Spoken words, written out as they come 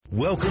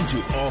Welcome to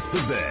Off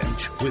the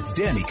Bench with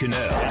Danny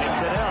Cannell.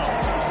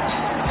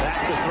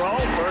 Back to throw,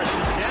 first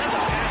and 10, the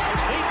pass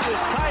complete to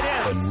his tight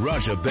end. And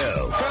Raja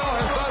Bell. Bell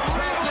has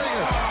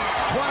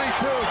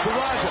done 22 to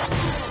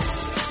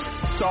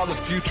Raja. Saw the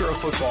future of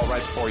football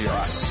right before your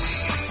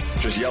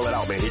eyes. Just yell it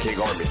out, man. He can't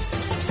guard me.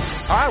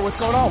 All right, what's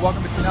going on?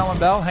 Welcome to Cannell and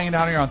Bell, hanging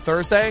out here on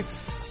Thursday.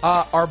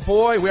 Our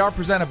boy, we are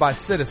presented by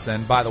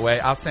Citizen, by the way.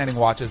 Outstanding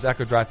watches,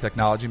 Echo Drive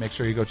technology. Make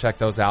sure you go check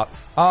those out.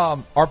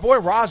 Our boy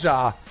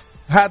Raja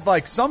had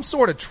like some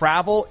sort of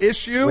travel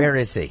issue. Where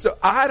is he? So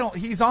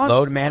he's on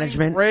load spring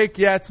management break.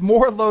 Yeah, it's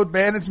more load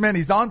management.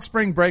 He's on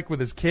spring break with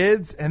his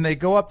kids and they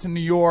go up to New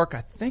York,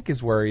 I think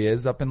is where he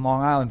is, up in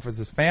Long Island for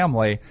his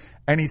family.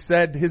 And he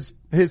said his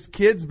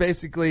kids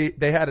basically,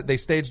 they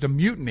staged a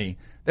mutiny.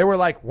 They were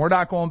like, we're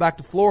not going back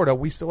to Florida.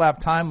 We still have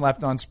time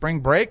left on spring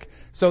break.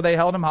 So they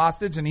held him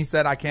hostage and he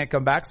said, I can't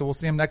come back. So we'll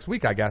see him next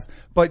week, I guess.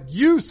 But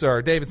you,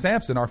 sir, David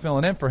Sampson, are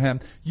filling in for him.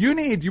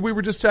 We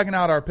were just checking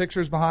out our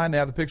pictures behind. They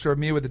have the picture of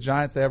me with the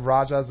Giants. They have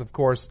Raja's, of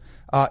course,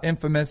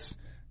 infamous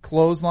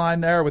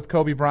clothesline there with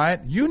Kobe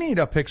Bryant. You need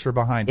a picture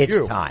behind you.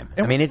 It's time.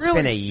 I mean, it's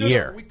been a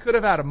year. We could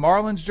have had a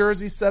Marlins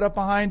jersey set up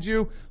behind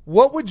you.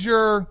 What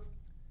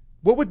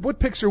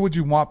picture would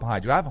you want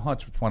behind you? I have a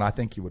hunch which one I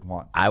think you would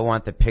want. I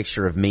want the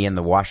picture of me in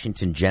the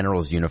Washington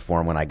Generals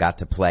uniform when I got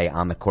to play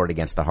on the court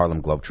against the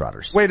Harlem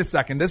Globetrotters. Wait a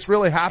second. This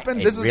really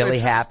happened? This really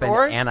happened,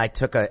 story? And I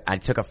took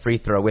a free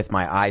throw with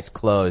my eyes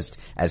closed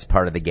as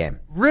part of the game.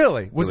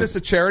 Really? Was this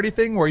a charity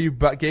thing where you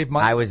gave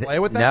money to play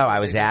with them? No, I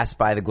was asked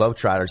by the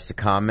Globetrotters to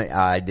come.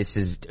 This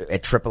is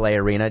at AAA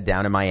Arena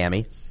down in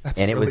Miami. That's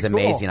and it really was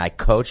amazing. Cool. I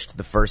coached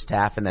the first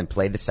half and then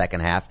played the second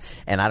half.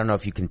 And I don't know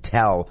if you can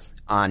tell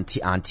on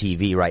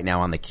TV right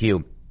now on the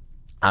cue,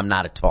 I'm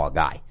not a tall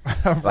guy.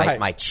 Right. Like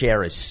my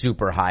chair is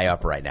super high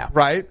up right now.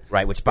 Right.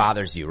 Right, which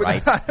bothers you,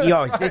 right?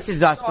 This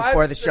is us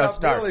before the show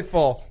starts. Really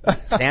full.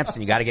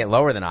 Samson, you gotta get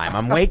lower than I am.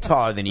 I'm way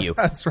taller than you.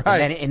 That's right.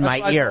 And then in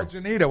my ear. I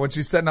told Janita when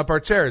she's setting up our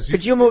chairs.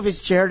 Could you move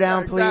his chair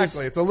down, please?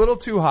 Exactly. It's a little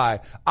too high.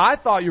 I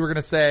thought you were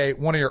gonna say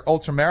one of your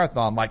ultra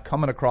marathon, like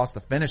coming across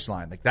the finish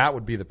line. Like that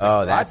would be the picture.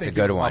 Oh, that's a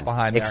good one.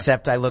 Behind there.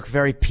 Except I look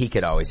very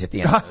peaked always at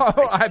the end.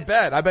 Oh, I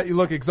bet you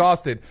look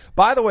exhausted.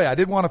 By the way, I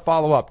did want to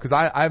follow up because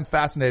I'm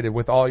fascinated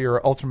with all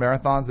your ultra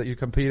marathons that you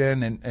compete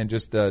in and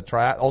just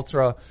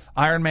ultra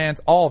Ironmans,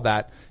 all of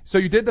that. So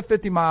you did the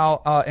 50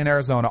 mile in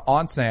Arizona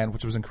on sand,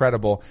 which was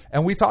incredible.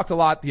 And we talked a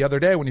lot the other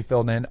day when you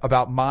filled in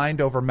about mind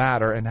over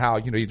matter and how,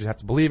 you just have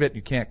to believe it.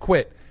 You can't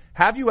quit.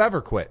 Have you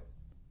ever quit?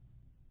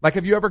 Like,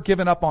 have you ever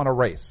given up on a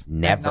race?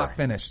 Never. And not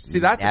finished? See,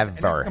 that's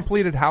never.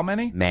 Completed how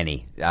many?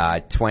 Many.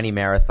 20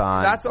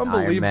 marathons. That's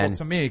unbelievable Ironman.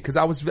 to me because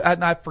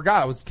I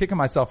forgot. I was kicking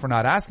myself for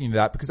not asking you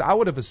that because I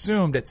would have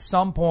assumed at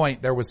some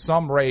point there was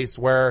some race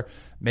where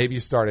maybe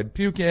you started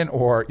puking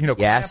or,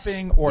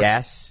 cramping or.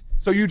 Yes.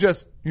 So you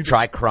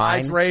try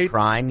crying. Hydrate,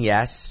 crying,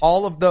 yes.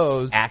 all of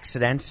those.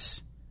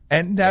 Accidents.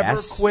 And never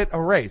quit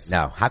a race.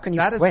 No. How can you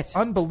quit? That is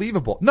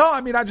unbelievable. No,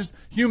 I mean,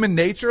 human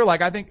nature,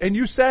 like I think, and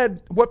you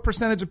said what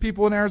percentage of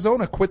people in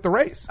Arizona quit the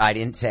race? I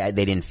didn't say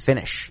they didn't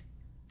finish.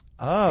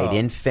 Oh. They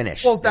didn't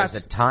finish. Well, there's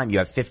a time. You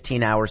have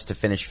 15 hours to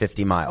finish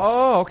 50 miles.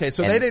 Oh, okay.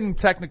 So they didn't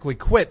technically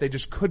quit. They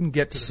just couldn't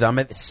get to some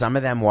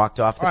of them walked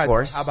off the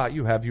course. So how about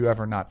you? Have you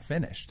ever not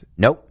finished?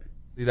 Nope.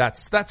 See,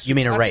 that's. You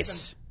mean a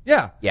race?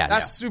 Yeah. Yeah.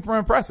 That's super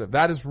impressive.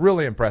 That is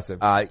really impressive.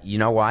 You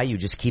know why? You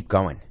just keep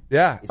going.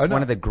 Yeah. It's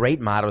one of the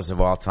great mottos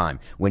of all time.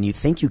 When you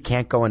think you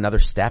can't go another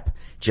step,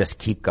 just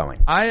keep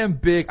going. I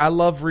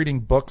love reading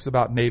books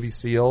about Navy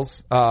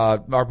SEALs.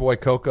 Our boy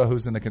Coca,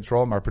 who's in the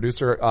control room, our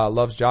producer,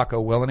 loves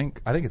Jocko Willink.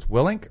 I think it's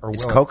Willink or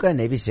Is Willink. Coca a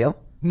Navy SEAL?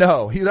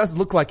 No, he doesn't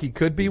look like he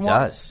could be one.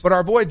 Does. But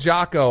our boy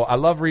Jocko, I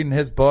love reading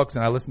his books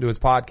and I listen to his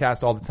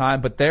podcast all the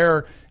time. But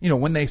they're,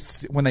 when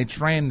they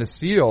train the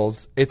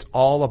SEALs, it's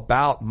all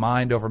about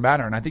mind over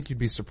matter. And I think you'd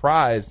be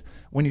surprised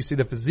when you see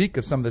the physique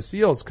of some of the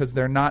SEALs because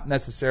they're not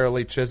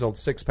necessarily chiseled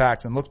six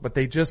packs and looks, but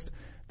they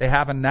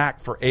have a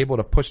knack for able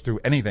to push through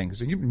anything.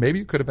 So maybe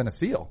you could have been a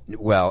SEAL.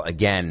 Well,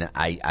 again,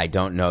 I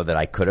don't know that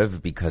I could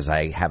have because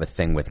I have a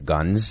thing with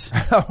guns.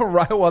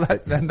 Right. Well,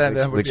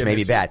 which may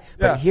be bad.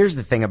 Yeah. But here's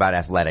the thing about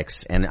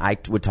athletics, and I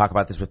would talk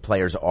about this with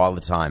players all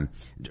the time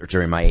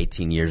during my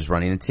 18 years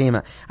running a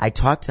team. I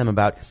talk to them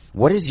about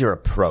what is your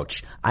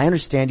approach. I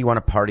understand you want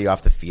to party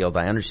off the field.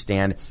 I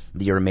understand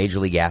that you're a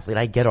major league athlete.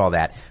 I get all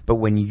that. But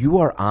when you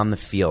are on the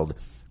field,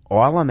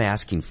 all I'm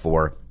asking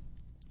for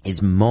is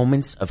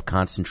moments of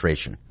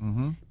concentration.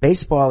 Mm-hmm.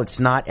 Baseball, it's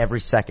not every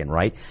second,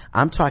 right?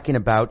 I'm talking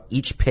about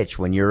each pitch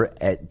when you're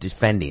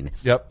defending.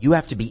 Yep. You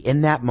have to be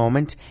in that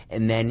moment,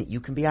 and then you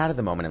can be out of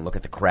the moment and look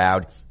at the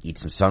crowd, eat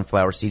some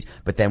sunflower seeds,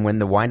 but then when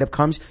the windup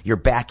comes, you're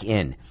back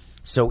in.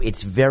 So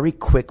it's very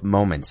quick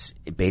moments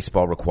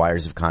baseball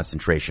requires of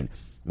concentration.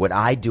 What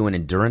I do in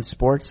endurance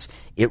sports,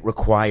 it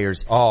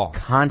requires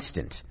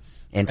constant.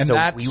 And so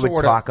we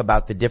would talk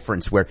about the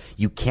difference where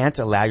you can't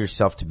allow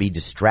yourself to be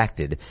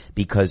distracted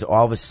because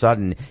all of a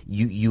sudden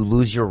you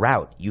lose your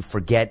route. You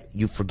forget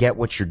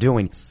what you're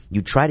doing.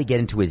 You try to get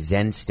into a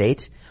Zen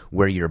state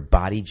where your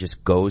body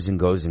just goes and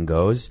goes and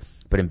goes.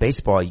 But in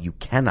baseball, you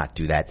cannot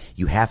do that.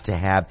 You have to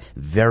have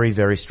very,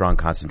 very strong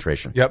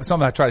concentration. Yep,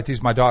 something I try to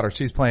teach my daughter.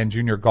 She's playing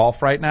junior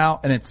golf right now,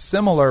 and it's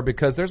similar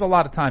because there's a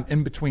lot of time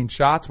in between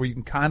shots where you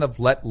can kind of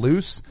let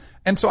loose.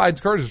 And so I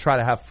encourage her to try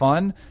to have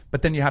fun,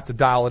 but then you have to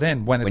dial it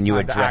in when it's you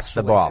time to address the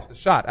actually ball. hit the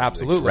shot.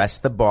 Absolutely. Address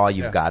the ball,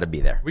 you've got to be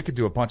there. We could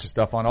do a bunch of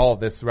stuff on all of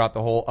this throughout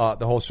the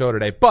whole show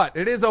today, but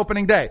it is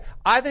opening day.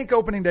 I think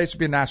opening day should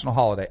be a national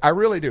holiday. I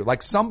really do.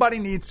 Like, somebody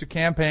needs to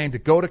campaign to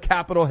go to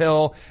Capitol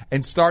Hill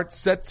and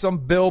set some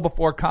bill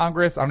before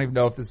Congress. I don't even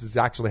know if this is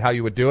actually how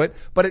you would do it,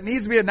 but it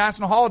needs to be a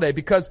national holiday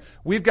because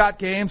we've got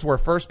games where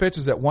first pitch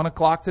is at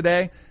 1:00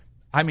 today.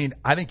 I mean,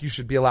 I think you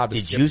should be allowed to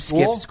skip school. Did you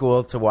skip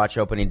school to watch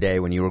opening day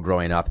when you were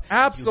growing up?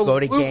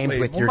 Absolutely. Did you go to games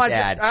with your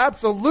dad?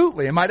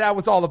 Absolutely. And my dad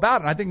was all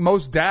about it. And I think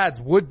most dads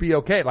would be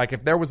okay. Like,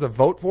 if there was a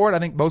vote for it, I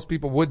think most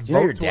people would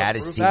vote. Your dad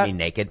has seen me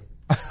naked.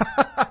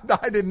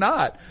 I did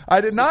not.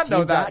 I did not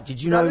know that.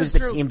 Did you know he was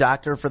the team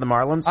doctor for the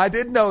Marlins? I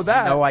did know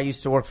that. No, I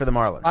used to work for the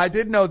Marlins. I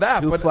did know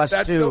that. 2 plus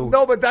 2.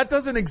 No, but that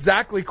doesn't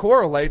exactly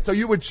correlate. So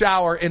you would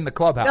shower in the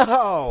clubhouse.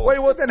 No. Wait,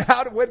 well then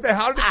how did my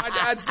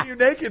dad see you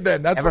naked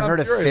then? That's Ever what heard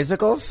I'm curious. of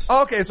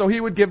physicals? Okay, so he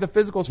would give the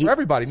physicals for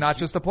everybody, not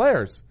just the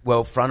players.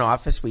 Well, front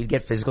office, we'd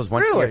get physicals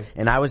once a Really? year.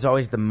 And I was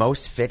always the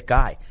most fit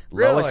guy.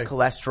 Really? Lowest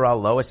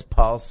cholesterol, lowest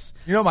pulse.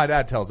 You know, my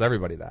dad tells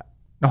everybody that.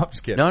 No, I'm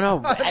just kidding. No.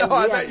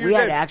 We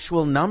had did.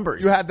 actual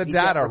numbers. You had the We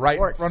data get right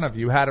in reports. front of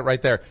you. You had it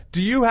right there.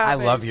 Do you have? I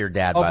love your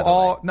dad, of by the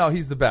all, way. No,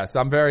 he's the best.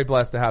 I'm very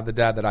blessed to have the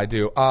dad that I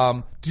do.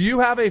 Do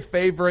you have a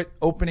favorite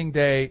opening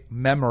day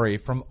memory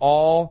from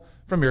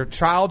your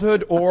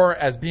childhood or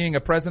as being a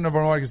president of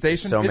an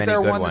organization? So Is many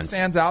there good one ones. that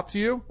stands out to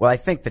you? Well, I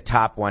think the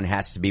top one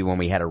has to be when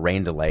we had a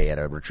rain delay at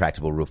a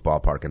retractable roof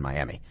ballpark in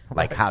Miami.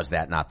 Like, how's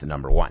that not the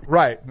number one?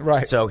 Right.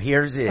 So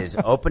here's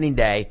opening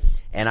day,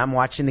 and I'm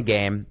watching the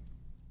game,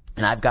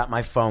 and I've got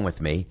my phone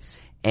with me,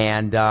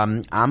 and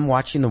I'm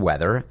watching the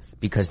weather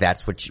because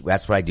that's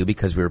what I do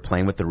because we were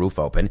playing with the roof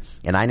open,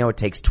 and I know it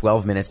takes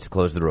 12 minutes to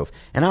close the roof.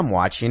 And I'm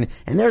watching,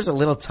 and there's a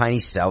little tiny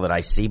cell that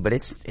I see, but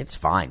it's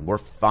fine. We're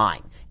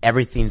fine.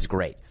 Everything's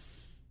great.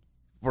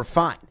 We're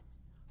fine.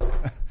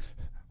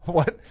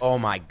 What? Oh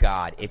my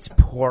God. It's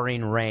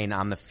pouring rain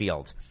on the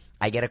field.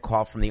 I get a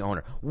call from the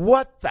owner.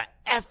 What the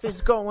F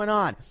is going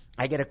on?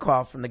 I get a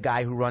call from the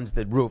guy who runs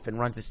the roof and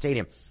runs the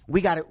stadium.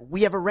 We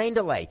have a rain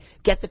delay.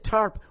 Get the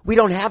tarp. We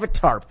don't have a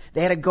tarp.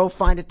 They had to go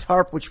find a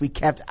tarp, which we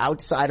kept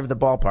outside of the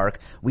ballpark.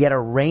 We had a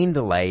rain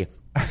delay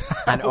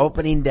on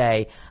opening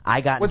day.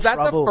 I got Was in that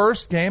trouble. the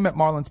first game at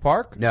Marlins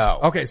Park? No.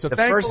 Okay, so the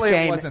thankfully first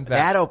game, it wasn't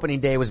that. opening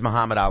day was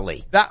Muhammad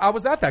Ali I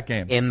was at that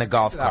game. in the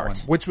golf That one, cart.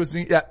 which was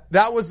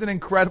that was an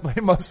incredibly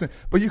emotional.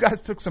 But you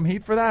guys took some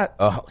heat for that.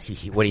 Oh,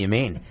 what do you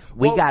mean?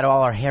 We got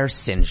all our hair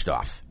singed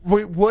off.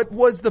 Wait, what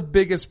was the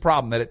biggest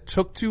problem? That it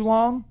took too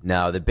long?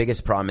 No, the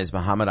biggest problem is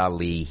Muhammad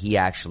Ali. He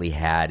actually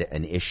had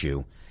an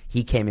issue.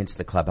 He came into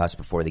the clubhouse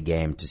before the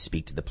game to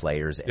speak to the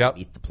players and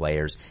meet the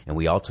players, and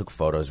we all took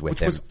photos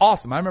with him. Which was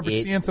awesome. I remember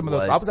seeing some of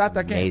those. I was at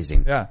that game.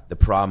 Amazing. Yeah. The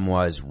problem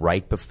was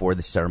right before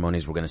the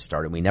ceremonies were going to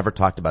start, and we never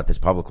talked about this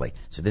publicly.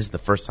 So this is the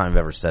first time I've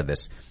ever said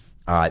this.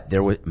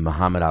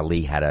 Muhammad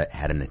Ali had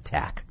an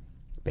attack,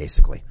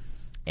 basically.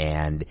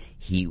 And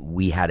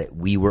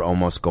we were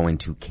almost going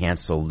to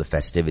cancel the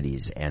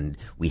festivities, and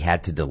we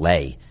had to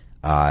delay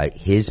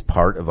his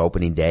part of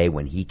opening day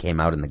when he came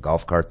out in the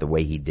golf cart the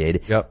way he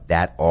did. Yep.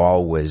 That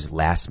all was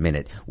last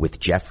minute. With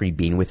Jeffrey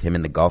being with him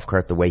in the golf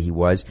cart the way he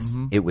was,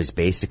 it was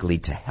basically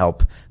to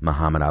help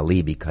Muhammad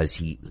Ali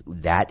because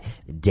that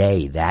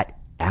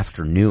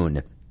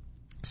afternoon,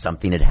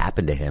 something had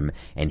happened to him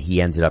and he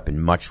ended up in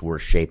much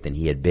worse shape than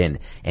he had been.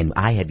 And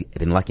I had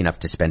been lucky enough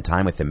to spend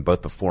time with him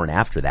both before and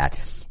after that.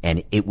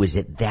 And it was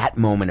at that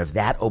moment of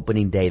that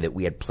opening day that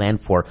we had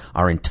planned for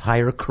our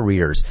entire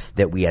careers,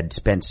 that we had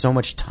spent so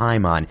much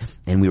time on,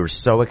 and we were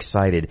so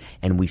excited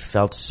and we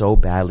felt so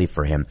badly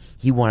for him.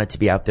 He wanted to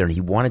be out there and he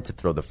wanted to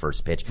throw the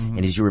first pitch.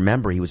 And as you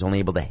remember, he was only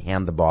able to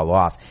hand the ball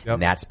off. Yep.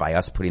 And that's by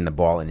us putting the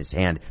ball in his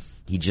hand.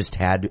 He just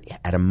had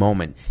a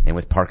moment. And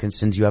with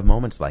Parkinson's, you have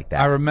moments like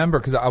that. I remember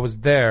because I was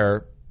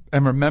there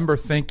and remember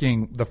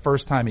thinking the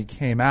first time he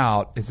came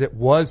out is it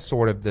was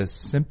sort of this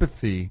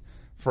sympathy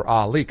for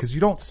Ali because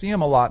you don't see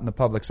him a lot in the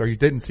public, or you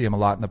didn't see him a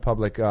lot in the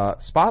public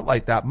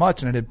spotlight that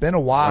much, and it had been a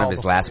while. One of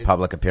his last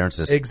public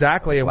appearances.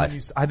 Exactly. And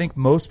life. I think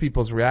most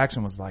people's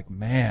reaction was like,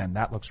 man,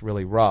 that looks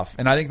really rough.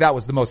 And I think that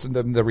was the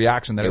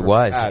reaction that it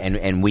everybody was. had.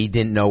 And we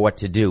didn't know what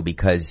to do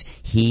because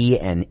he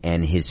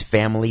and his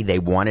family, they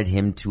wanted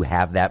him to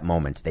have that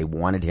moment. They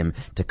wanted him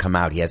to come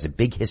out. He has a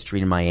big history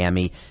in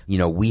Miami. You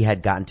know, we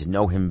had gotten to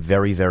know him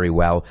very, very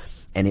well,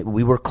 and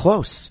we were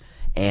close.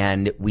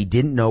 And we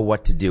didn't know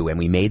what to do, and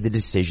we made the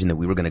decision that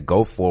we were going to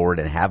go forward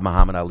and have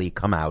Muhammad Ali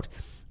come out,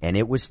 and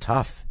it was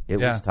tough. It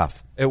was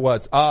tough. It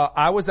was.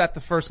 I was at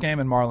the first game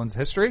in Marlins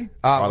history.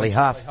 Charlie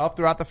Huff. Huff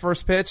threw out the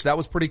first pitch. That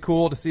was pretty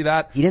cool to see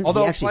that. He didn't.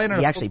 Although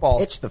He actually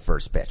pitched the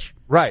first pitch.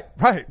 Right.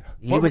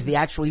 He was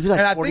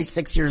like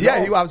 46 years old.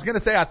 Yeah, I was going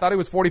to say, I thought he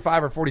was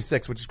 45 or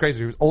 46, which is crazy.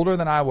 He was older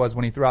than I was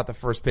when he threw out the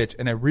first pitch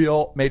in a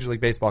real Major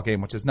League Baseball game,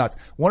 which is nuts.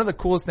 One of the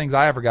coolest things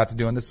I ever got to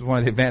do, and this is one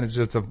of the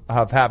advantages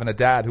of having a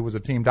dad who was a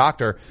team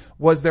doctor,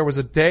 was there was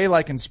a day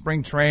like in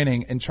spring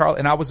training, and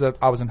I was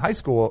in high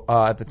school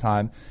at the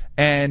time,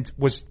 and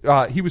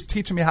he was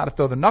teaching me how to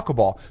throw the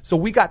knuckleball. So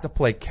we got to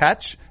play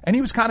catch, and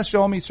he was kind of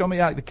showing me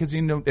how, because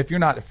if you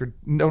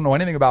don't know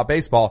anything about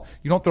baseball,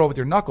 you don't throw it with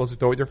your knuckles, you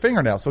throw it with your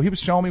fingernails. So he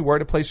was showing me where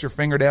to place your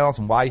fingernails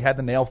and why he had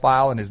the nail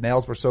file and his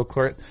nails were so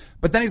clear.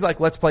 But then he's like,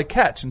 let's play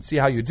catch and see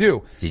how you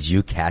do. Did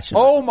you catch it?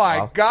 Oh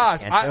my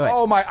gosh.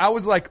 I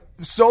was like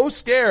so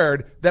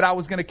scared that I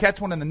was going to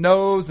catch one in the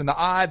nose and the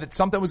eye, that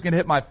something was going to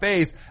hit my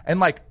face, and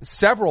like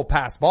several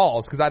pass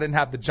balls because I didn't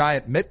have the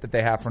giant mitt that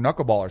they have for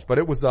knuckleballers. But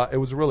it was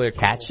really a cool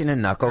catching a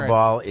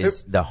knuckleball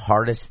is the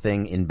hardest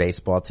thing in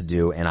baseball to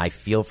do, and I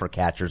feel for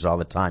catchers all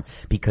the time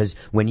because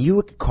when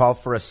you call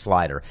for a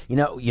slider,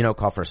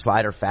 call for a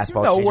slider,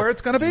 fastball, you know where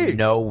it's going to be. You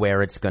know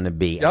where it's going to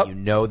be, yep. And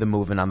you know the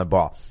movement on the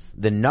ball.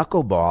 The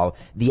knuckleball,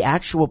 the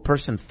actual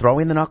person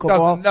throwing the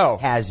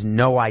knuckleball has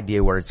no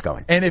idea where it's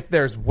going. And if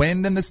there's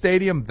wind in the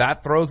stadium,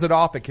 that throws it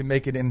off. It can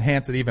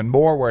enhance it even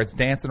more where it's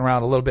dancing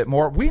around a little bit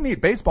more.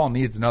 Baseball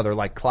needs another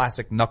like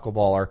classic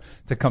knuckleballer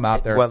to come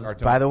out there. Well,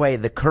 by the way,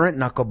 the current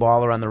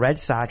knuckleballer on the Red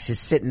Sox is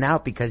sitting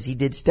out because he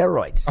did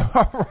steroids.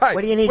 Right.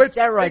 What do you need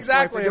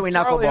steroids for doing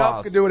Charlie knuckleballs?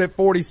 Huff could do it at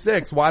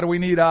 46. Why do we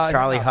need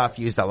Charlie Huff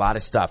used a lot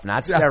of stuff,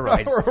 not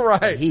steroids.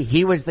 Right.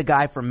 He was the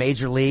guy from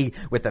Major League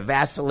with the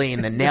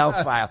Vaseline, the nail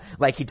file.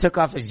 Like he took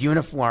off his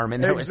uniform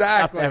and there was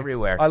stuff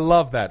everywhere. I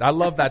love that. I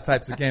love that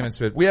types of game and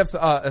spirit. We have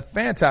a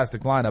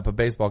fantastic lineup of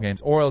baseball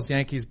games. Orioles,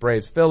 Yankees,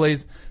 Braves,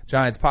 Phillies,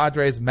 Giants,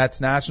 Padres, Mets,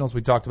 Nationals.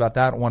 We talked about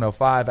that at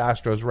 105.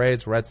 Astros,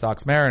 Rays, Red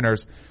Sox,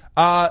 Mariners.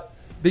 The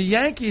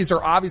Yankees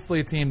are obviously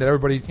a team that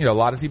everybody, a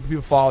lot of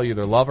people follow,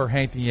 either love or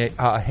hate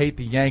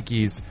the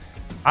Yankees.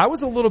 I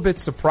was a little bit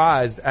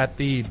surprised at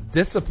the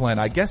discipline,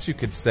 I guess you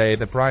could say,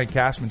 that Brian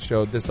Cashman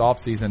showed this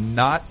offseason,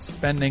 not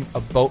spending a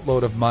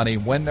boatload of money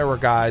when there were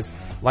guys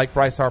like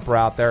Bryce Harper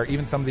out there,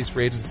 even some of these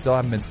free agents still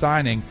haven't been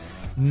signing,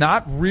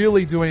 not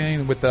really doing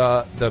anything with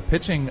the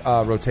pitching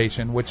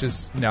rotation, which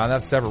is,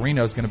 that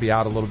Severino's going to be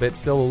out a little bit,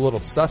 still a little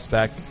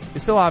suspect. They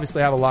still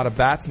obviously have a lot of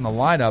bats in the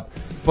lineup,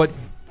 but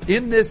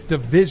in this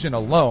division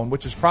alone,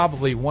 which is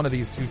probably one of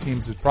these two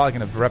teams is probably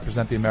going to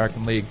represent the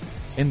American League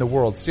in the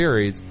World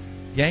Series,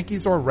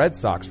 Yankees or Red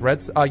Sox.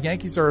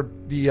 Yankees are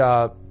the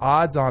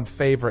odds-on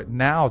favorite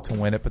now to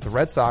win it, but the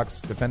Red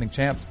Sox, defending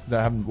champs, they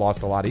haven't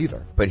lost a lot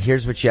either. But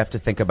here's what you have to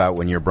think about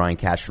when you're Brian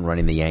Cashman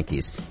running the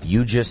Yankees.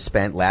 You just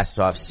spent last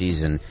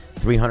offseason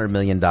 $300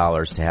 million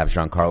to have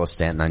Giancarlo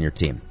Stanton on your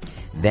team.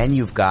 Then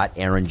you've got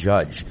Aaron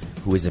Judge,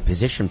 who is a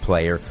position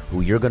player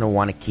who you're going to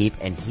want to keep,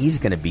 and he's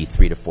going to be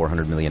 $300 to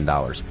 $400 million.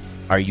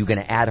 Are you going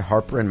to add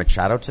Harper and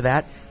Machado to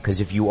that?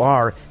 Because if you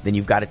are, then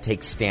you've got to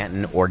take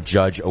Stanton or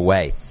Judge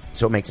away.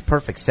 So it makes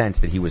perfect sense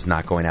that he was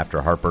not going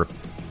after Harper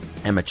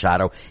and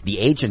Machado. The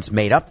agents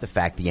made up the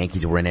fact the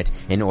Yankees were in it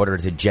in order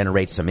to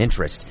generate some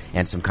interest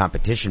and some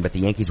competition, but the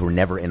Yankees were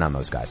never in on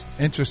those guys.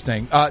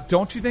 Interesting.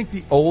 Don't you think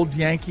the old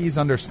Yankees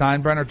under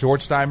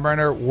George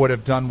Steinbrenner, would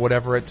have done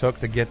whatever it took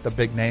to get the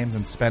big names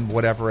and spend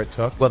whatever it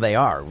took? Well, they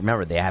are.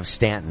 Remember, they have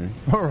Stanton.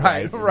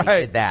 Right.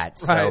 They did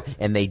that. Right. So,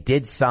 and they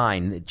did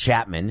sign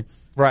Chapman.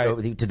 Right.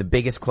 So, to the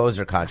biggest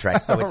closer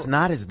contract. So it's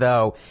not as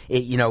though,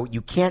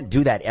 you can't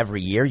do that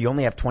every year. You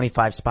only have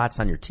 25 spots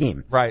on your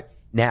team. Right.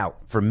 Now,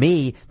 for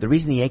me, the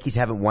reason the Yankees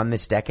haven't won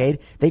this decade,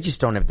 they just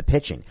don't have the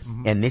pitching.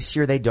 Mm-hmm. And this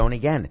year they don't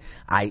again.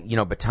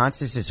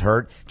 Betances is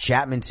hurt.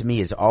 Chapman to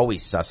me is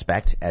always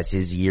suspect as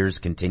his years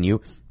continue.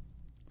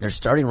 Their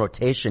starting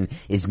rotation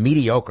is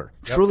mediocre,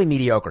 truly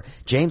mediocre.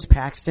 James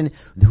Paxton,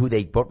 who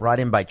they brought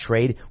in by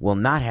trade, will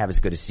not have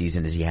as good a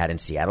season as he had in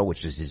Seattle,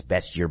 which was his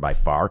best year by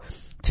far.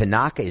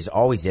 Tanaka is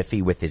always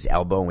iffy with his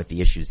elbow and with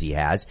the issues he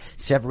has.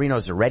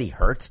 Severino's already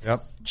hurt.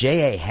 Yep.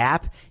 J.A.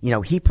 Happ,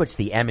 he puts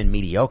the M in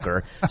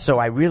mediocre. So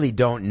I really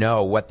don't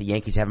know what the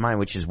Yankees have in mind,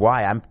 which is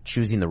why I'm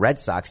choosing the Red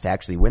Sox to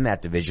actually win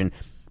that division.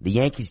 The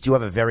Yankees do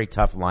have a very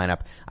tough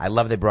lineup. I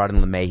love they brought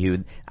in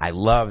LeMahieu. I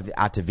love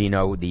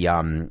Ottavino,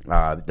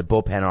 the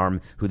bullpen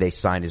arm who they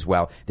signed as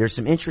well. There's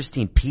some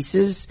interesting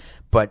pieces,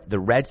 but the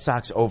Red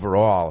Sox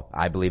overall,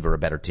 I believe, are a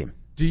better team.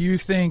 Do you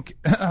think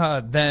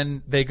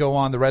then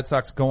the Red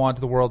Sox go on to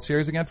the World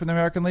Series again for the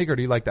American League, or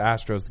do you like the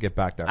Astros to get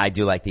back there? I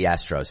do like the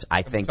Astros.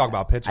 Talk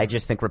about pitching. I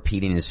just think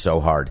repeating is so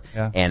hard.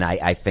 Yeah. And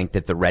I think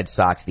that the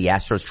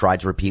Astros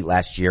tried to repeat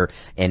last year,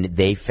 and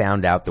they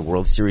found out the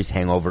World Series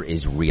hangover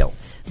is real.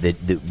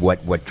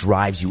 What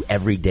drives you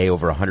every day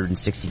over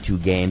 162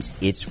 games,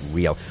 it's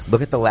real.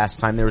 Look at the last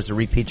time there was a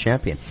repeat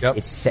champion. Yep.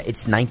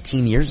 It's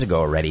 19 years ago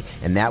already,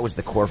 and that was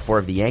the core four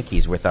of the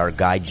Yankees with our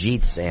guy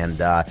Jeets,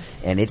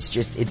 and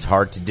it's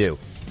hard to do.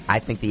 I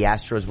think the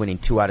Astros winning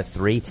 2 out of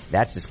 3,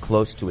 that's as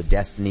close to a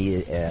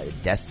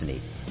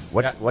destiny.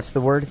 What's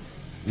the word?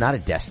 Not a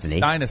destiny.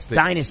 Dynasty.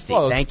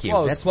 Close, thank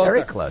you. That's close very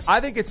there. close. I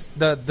think it's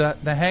the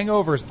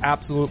hangover is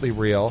absolutely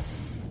real.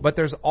 But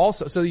there's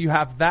also, so you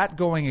have that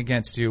going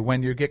against you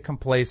when you get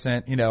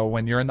complacent,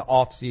 when you're in the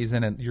off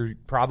season and you're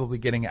probably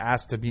getting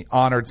asked to be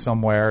honored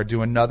somewhere,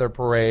 do another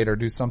parade or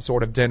do some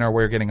sort of dinner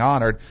where you're getting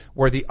honored,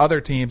 where the other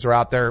teams are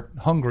out there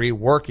hungry,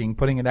 working,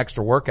 putting in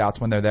extra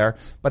workouts when they're there.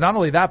 But not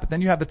only that, but then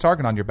you have the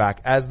target on your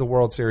back as the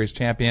World Series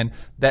champion,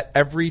 that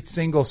every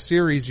single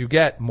series you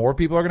get, more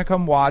people are going to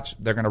come watch,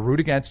 they're going to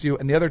root against you,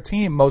 and the other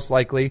team most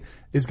likely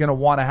is going to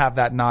want to have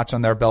that notch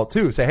on their belt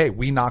too. Say, hey,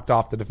 we knocked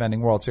off the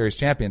defending World Series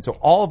champion. So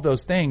all of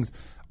those things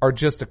are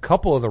just a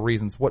couple of the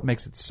reasons what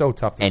makes it so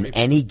tough to And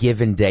any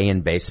given day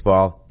in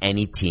baseball,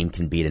 any team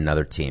can beat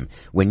another team.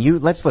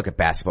 Let's look at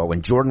basketball.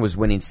 When Jordan was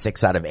winning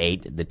 6 out of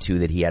 8, the 2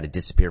 that he had to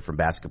disappear from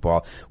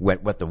basketball,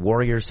 what the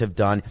Warriors have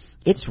done,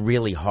 it's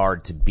really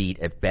hard to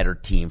beat a better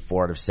team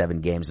 4 out of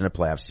 7 games in a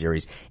playoff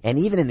series. And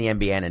even in the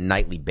NBA on a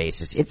nightly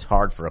basis, it's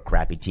hard for a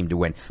crappy team to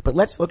win. But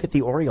let's look at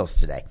the Orioles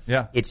today.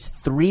 Yeah. It's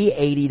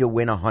 $380 to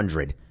win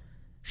 100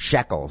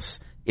 shekels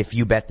if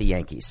you bet the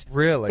Yankees.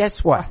 Really?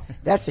 Guess what?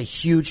 That's a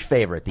huge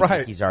favorite the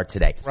Yankees are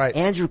today. Right.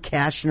 Andrew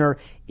Kashner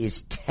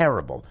is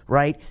terrible,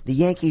 right? The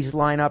Yankees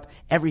lineup,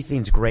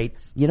 everything's great.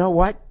 You know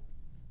what?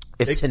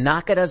 If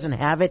Tanaka doesn't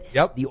have it,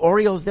 the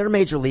Orioles, they're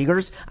major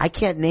leaguers. I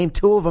can't name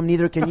 2 of them,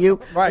 neither can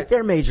you. Right. But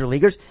they're major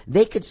leaguers.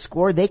 They could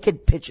score, they could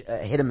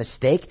hit a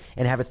mistake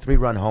and have a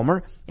 3-run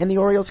homer, and the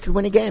Orioles could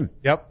win a game.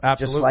 Yep,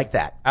 absolutely. Just like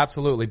that.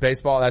 Absolutely.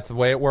 Baseball, that's the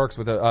way it works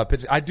with a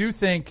pitch. I do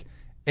think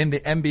in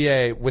the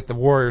NBA with the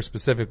Warriors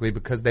specifically,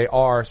 because they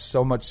are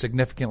so much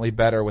significantly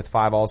better with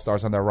 5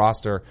 All-Stars on their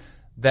roster,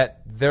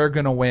 that they're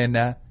going to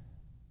win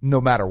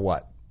no matter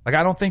what. Like,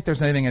 I don't think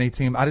there's any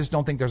team, I just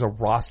don't think there's a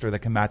roster that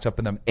can match up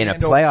in them. In a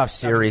playoff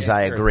series,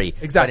 I agree.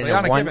 Exactly.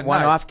 But in a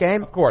one-off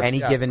game, of course, any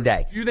given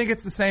day. Do you think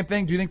it's the same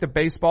thing? Do you think the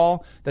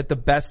baseball, that the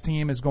best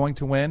team is going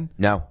to win?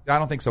 No. I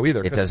don't think so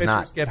either. It does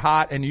not. Pitchers get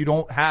hot and you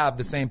don't have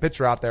the same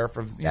pitcher out there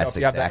for, That's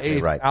if you have the exactly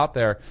ace right. out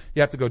there,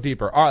 you have to go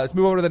deeper. All right, let's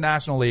move over to the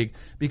National League,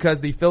 because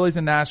the Phillies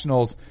and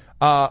Nationals,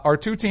 are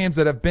 2 teams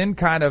that have been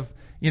kind of,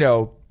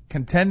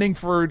 contending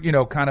for,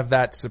 kind of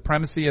that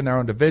supremacy in their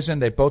own division.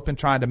 They've both been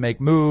trying to make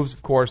moves.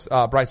 Of course,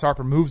 Bryce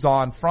Harper moves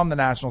on from the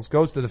Nationals,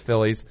 goes to the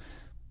Phillies.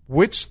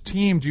 Which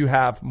team do you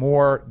have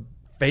more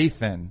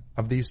faith in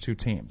of these 2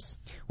 teams?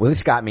 Well,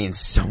 this got me in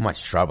so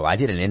much trouble. I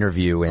did an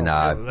interview in,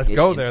 let's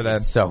go there then.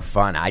 It's so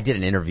fun. I did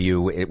an interview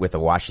with a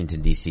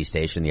Washington DC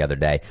station the other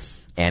day,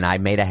 and I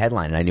made a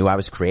headline, and I knew I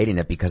was creating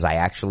it because I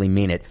actually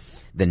mean it.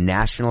 The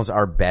Nationals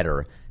are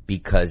better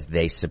because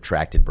they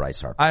subtracted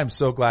Bryce Harper. I am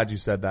so glad you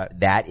said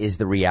that. That is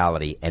the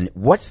reality. And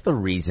what's the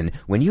reason?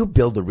 When you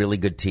build a really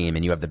good team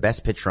and you have the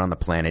best pitcher on the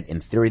planet,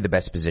 in theory the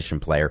best position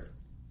player,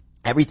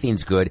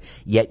 everything's good,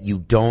 yet you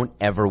don't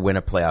ever win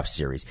a playoff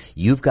series.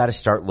 You've got to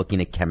start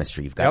looking at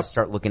chemistry. You've got to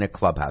start looking at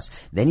clubhouse.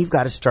 Then you've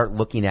got to start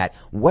looking at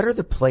what are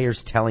the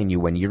players telling you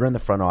when you're in the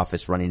front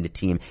office running the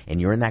team and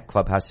you're in that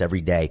clubhouse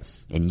every day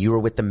and you are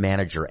with the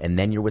manager and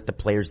then you're with the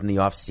players in the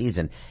off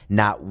season.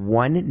 Not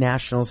one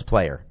Nationals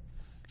player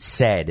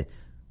said,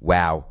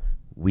 wow,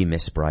 we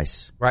miss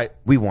Bryce. Right.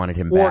 We wanted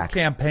him or back. Or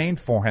campaigned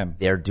for him.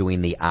 They're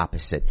doing the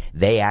opposite.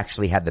 They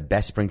actually had the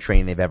best spring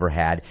training they've ever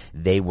had.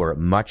 They were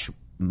much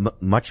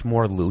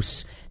more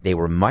loose. They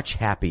were much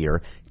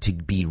happier to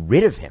be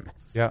rid of him.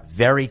 Yeah.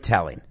 Very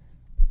telling.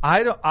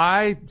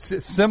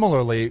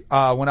 Similarly,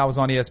 when I was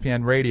on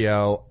ESPN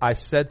radio, I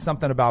said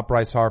something about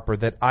Bryce Harper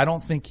that I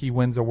don't think he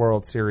wins a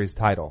World Series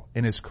title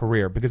in his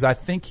career, because I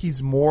think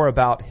he's more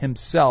about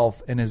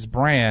himself and his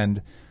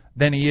brand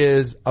than he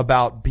is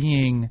about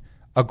being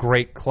a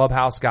great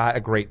clubhouse guy, a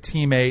great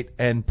teammate,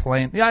 and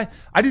playing. Yeah,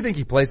 I do think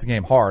he plays the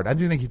game hard.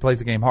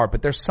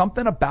 But there's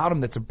something about him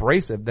that's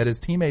abrasive that his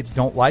teammates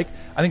don't like.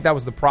 I think that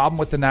was the problem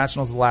with the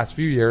Nationals the last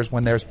few years,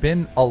 when there's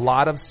been a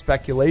lot of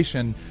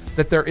speculation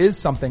that there is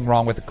something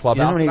wrong with the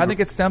clubhouse. And I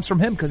think it stems from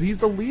him, because he's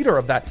the leader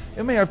of that.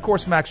 I mean, of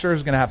course, Max Scherzer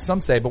is going to have some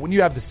say, but when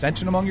you have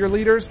dissension among your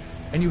leaders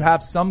and you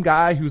have some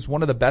guy who's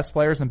one of the best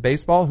players in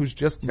baseball who's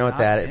just what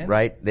that,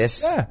 right?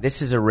 This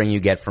is a ring you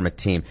get from a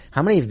team.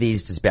 How many of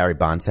these does Barry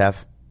Bonds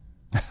have?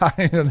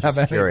 I don't have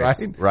any, curious,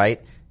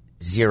 right?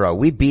 0.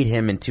 We beat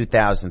him in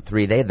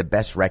 2003. They had the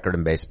best record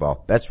in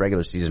baseball, best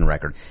regular season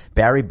record.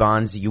 Barry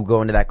Bonds, you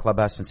go into that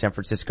clubhouse in San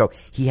Francisco,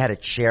 he had a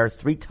chair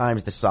 3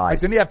 times the size. Like,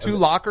 didn't he have 2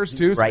 lockers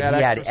too? So right,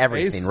 he had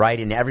everything, space. Right?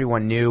 And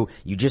everyone knew,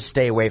 you just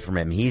stay away from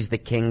him. He's the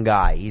king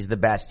guy. He's the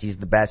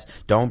best.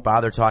 Don't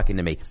bother talking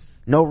to me.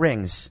 No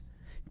rings.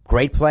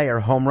 Great player,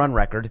 home run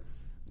record.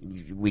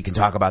 We can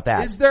talk about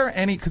that. Is there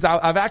any, because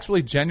I've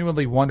actually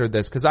genuinely wondered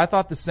this, because I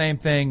thought the same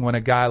thing when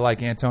a guy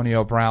like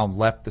Antonio Brown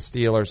left the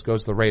Steelers,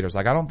 goes to the Raiders.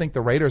 Like, I don't think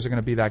the Raiders are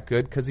going to be that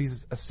good because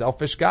he's a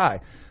selfish guy.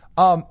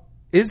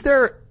 Is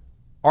there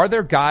Are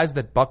there guys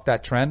that buck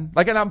that trend?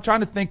 Like, and I'm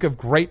trying to think of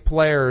great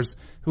players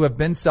who have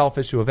been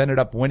selfish, who have ended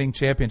up winning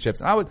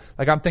championships. And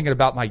I'm thinking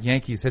about my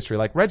Yankees history.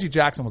 Like, Reggie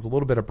Jackson was a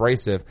little bit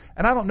abrasive,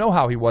 and I don't know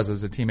how he was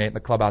as a teammate in the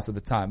clubhouse at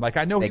the time. Like,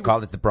 I know they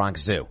called it the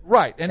Bronx Zoo.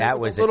 Right. And that it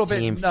was a a little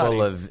team bit nutty.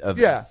 full of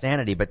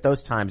insanity, but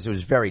those times it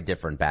was very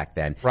different back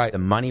then. Right. The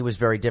money was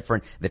very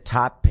different. The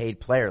top paid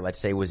player, let's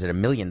say, was at $1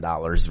 million,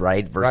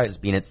 right? Versus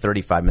being at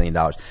 $35 million.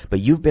 But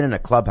you've been in a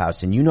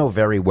clubhouse and you know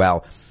very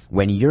well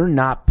when you're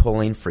not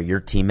pulling for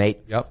your teammate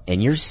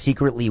and you're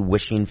secretly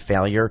wishing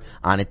failure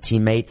on a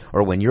teammate,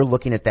 or when you're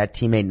looking at that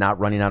teammate not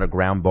running out a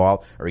ground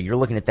ball, or you're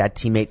looking at that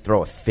teammate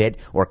throw a fit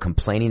or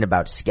complaining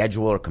about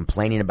schedule or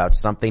complaining about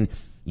something,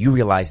 you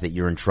realize that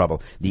you're in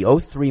trouble. The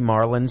 03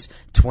 Marlins,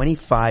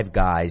 25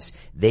 guys,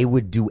 they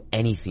would do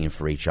anything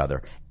for each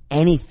other.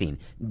 Anything,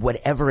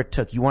 whatever it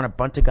took. You want to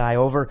bunt a guy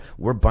over?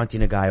 We're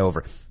bunting a guy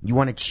over. You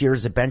want to cheer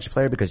as a bench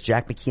player because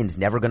Jack McKeon's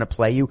never going to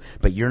play you,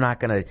 but you're not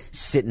going to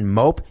sit and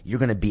mope. You're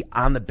going to be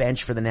on the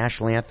bench for the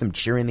national anthem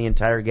cheering the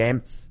entire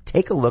game.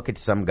 Take a look at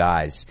some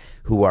guys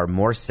who are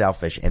more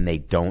selfish and they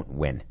don't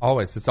win.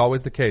 Always. It's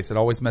always the case. It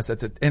always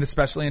messes it, and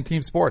especially in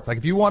team sports. Like,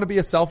 if you want to be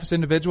a selfish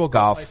individual,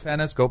 go play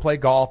tennis, go play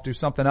golf, do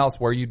something else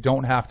where you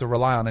don't have to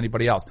rely on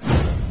anybody else.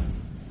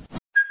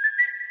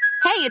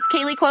 Hey, it's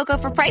Kaylee Cuoco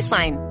for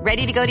Priceline.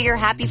 Ready to go to your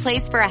happy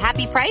place for a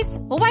happy price?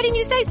 Well, why didn't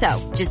you say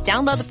so? Just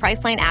download the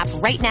Priceline app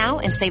right now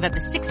and save up to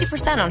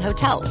 60% on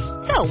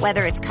hotels. So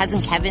whether it's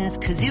Cousin Kevin's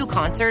Kazoo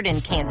Concert in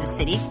Kansas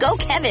City, go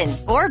Kevin,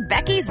 or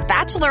Becky's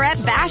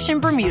Bachelorette Bash in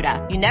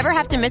Bermuda, you never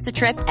have to miss a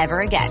trip ever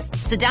again.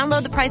 So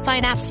download the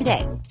Priceline app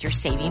today. Your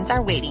savings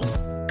are waiting.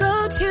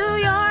 Go to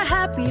your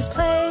happy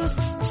place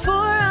for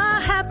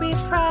a happy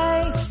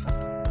price.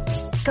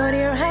 Go to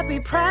your happy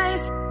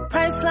price,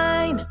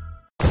 Priceline.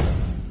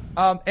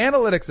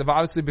 Analytics have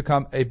obviously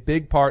become a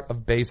big part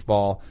of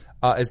baseball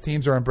as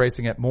teams are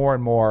embracing it more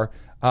and more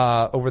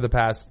over the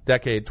past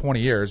decade,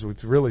 20 years.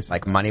 We've really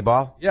like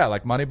Moneyball? Yeah,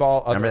 like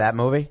Moneyball. Remember that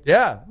movie?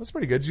 Yeah, it was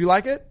pretty good. Did you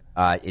like it?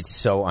 It's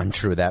so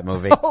untrue, that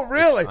movie. Oh,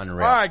 really?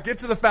 Unreal. All right, get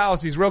to the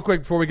fallacies real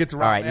quick before we get to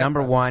Rob. All right,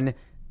 number one,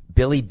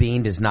 Billy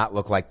Beane does not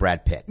look like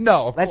Brad Pitt.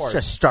 No, of Let's course.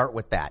 just start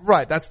with that.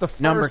 Right, that's the first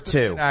Number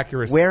two,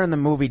 inaccuracy. Where in the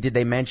movie did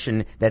they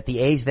mention that the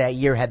A's that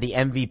year had the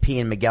MVP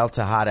in Miguel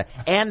Tejada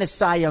and the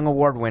Cy Young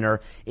Award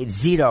winner,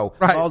 Zito,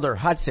 Mulder,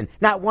 Hudson?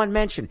 Not one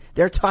mention.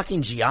 They're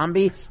talking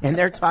Giambi and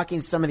they're talking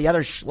some of the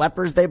other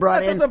schleppers they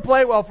brought in. That doesn't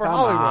play well for Come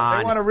Hollywood. on.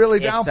 They want to really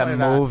downplay that.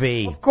 It's a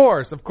movie. Of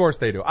course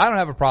they do. I don't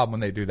have a problem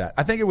when they do that.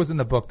 I think it was in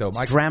the book, though.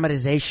 It's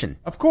dramatization.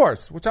 Of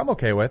course, which I'm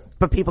okay with.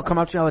 But people come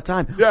up to me all the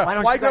time. Yeah,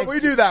 why don't we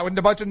do that with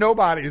a bunch of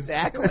nobodies?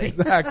 Exactly.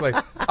 Exactly.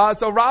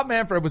 So Rob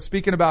Manfred was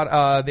speaking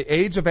about the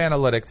age of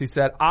analytics. He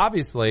said,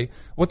 obviously,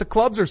 what the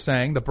clubs are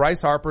saying, the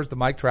Bryce Harpers, the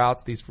Mike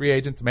Trouts, these free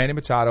agents, Manny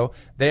Machado,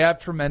 they have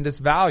tremendous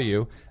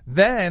value.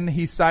 Then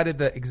he cited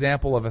the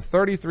example of a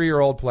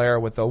 33-year-old player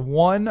with a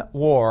 1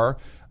 WAR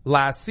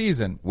last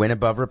season. Win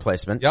above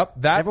replacement.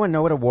 Yep. Does everyone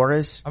know what a WAR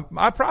is?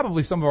 I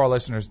probably some of our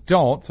listeners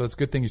don't, so it's a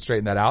good thing you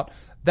straighten that out.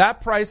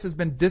 That price has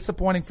been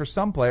disappointing for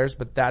some players,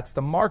 but that's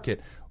the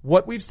market.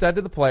 What we've said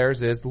to the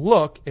players is,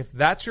 look, if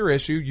that's your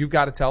issue, you've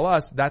got to tell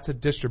us that's a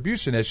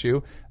distribution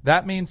issue.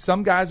 That means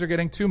some guys are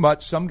getting too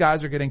much, some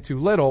guys are getting too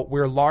little.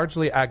 We're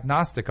largely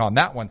agnostic on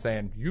that one,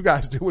 saying you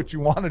guys do what you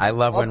want to do. I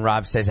love when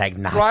Rob says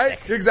agnostic. Right?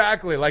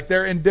 Exactly. Like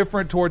they're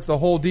indifferent towards the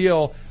whole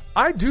deal.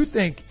 I do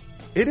think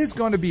it is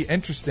going to be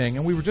interesting,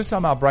 and we were just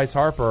talking about Bryce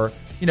Harper,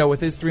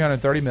 with his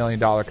 $330 million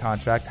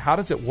contract. How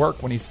does it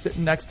work when he's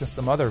sitting next to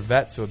some other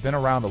vets who have been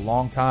around a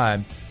long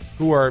time,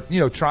 who are,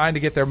 trying to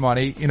get their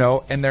money,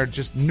 and they're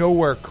just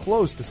nowhere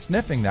close to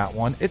sniffing that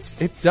one?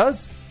 It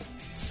does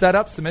set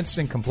up some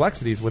interesting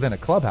complexities within a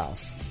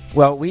clubhouse.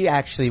 Well, we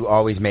actually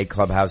always made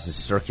clubhouses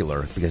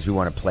circular because we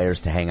wanted players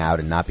to hang out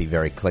and not be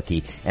very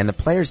cliquey. And the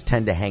players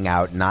tend to hang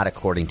out not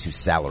according to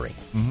salary,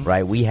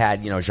 right? We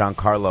had,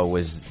 Giancarlo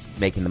was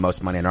making the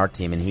most money on our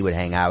team, and he would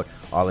hang out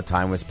all the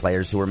time with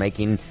players who were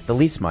making the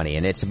least money.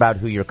 And it's about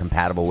who you're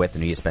compatible with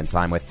and who you spend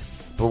time with.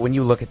 But when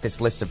you look at this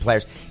list of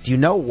players, do you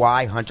know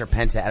why Hunter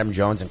Pence, Adam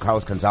Jones, and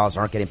Carlos Gonzalez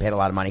aren't getting paid a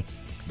lot of money?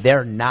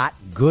 They're not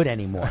good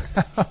anymore,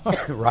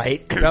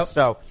 right? Yep.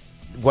 So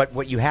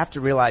what you have to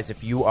realize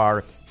if you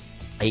are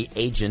a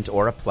agent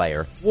or a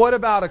player. What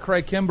about a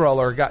Craig Kimbrell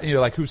or a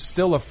guy, who's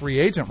still a free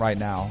agent right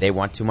now? They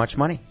want too much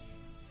money.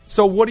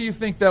 So what do you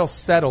think they'll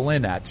settle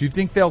in at? Do you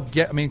think they'll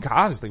get,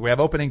 obviously we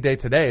have opening day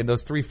today and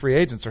those 3 free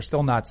agents are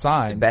still not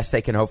signed. The best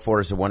they can hope for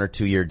is a 1 or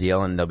 2 year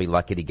deal, and they'll be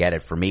lucky to get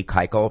it. For me,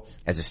 Keuchel,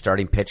 as a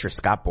starting pitcher,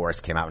 Scott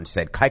Boras came out and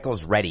said,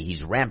 Keuchel's ready.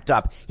 He's ramped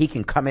up. He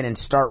can come in and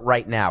start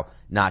right now.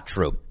 Not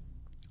true.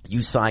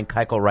 You sign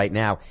Keuchel right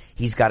now,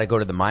 he's got to go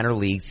to the minor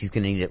leagues. He's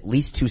going to need at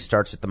least 2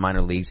 starts at the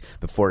minor leagues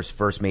before his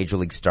first major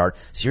league start.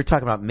 So you're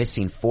talking about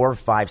missing 4 or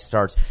 5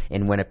 starts.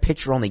 And when a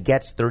pitcher only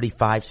gets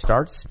 35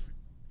 starts,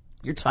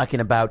 you're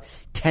talking about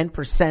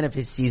 10% of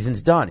his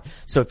season's done.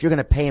 So if you're going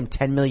to pay him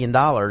 $10 million,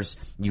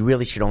 you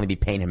really should only be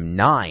paying him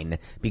 9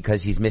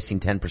 because he's missing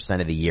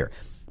 10% of the year.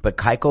 But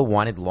Keuchel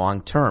wanted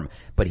long term,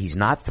 but he's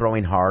not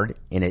throwing hard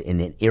in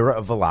an era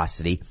of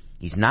velocity.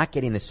 He's not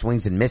getting the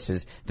swings and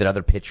misses that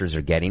other pitchers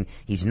are getting.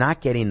 He's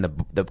not getting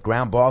the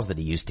ground balls that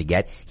he used to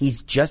get.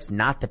 He's just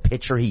not the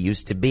pitcher he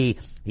used to be.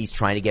 He's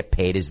trying to get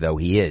paid as though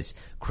he is.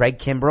 Craig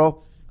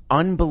Kimbrel,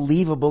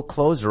 unbelievable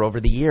closer over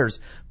the years.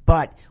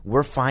 But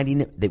we're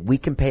finding that we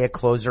can pay a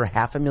closer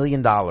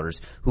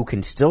 $500,000 who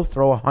can still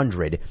throw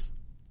 100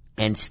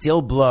 and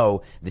still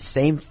blow the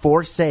same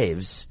 4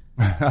 saves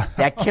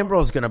that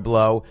Kimbrel's going to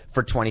blow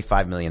for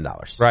 $25 million.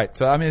 Right.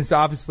 So, I mean, it's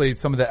obviously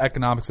some of the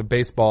economics of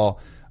baseball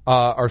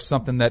are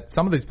something that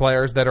some of these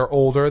players that are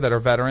older, that are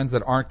veterans,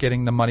 that aren't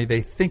getting the money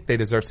they think they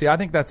deserve. See, I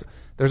think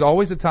there's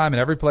always a time in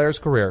every player's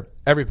career,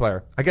 every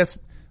player. I guess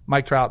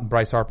Mike Trout and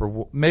Bryce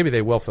Harper, maybe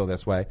they will feel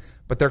this way,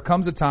 but there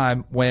comes a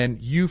time when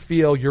you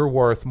feel you're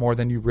worth more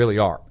than you really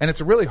are. And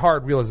it's a really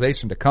hard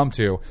realization to come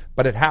to,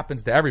 but it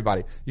happens to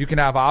everybody. You can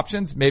have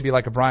options, maybe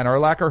like a Brian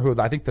Urlacher, who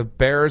I think the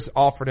Bears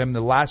offered him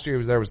the last year he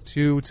was there was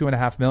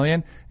 $2.5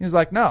 million. He was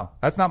like, no,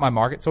 that's not my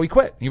market. So he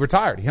quit. He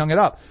retired. He hung it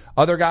up.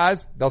 Other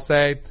guys, they'll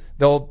say,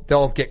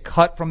 they'll get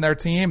cut from their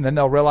team, then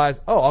they'll realize,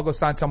 oh, I'll go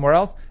sign somewhere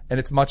else, and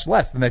it's much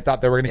less than they thought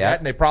they were going to get,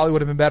 and they probably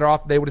would have been better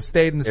off if they would have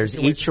stayed in the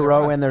situation. There's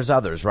Ichiro and there's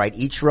others, right?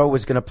 Ichiro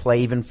was going to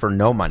play even for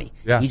no money.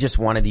 Yeah. He just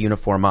wanted the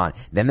uniform on.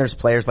 Then there's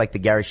players like the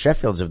Gary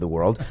Sheffields of the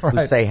world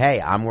who say,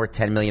 hey, I'm worth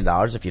 $10 million.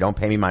 If you don't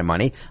pay me my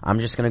money, I'm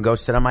just going to go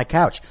sit on my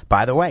couch.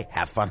 By the way,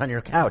 have fun on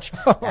your couch.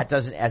 That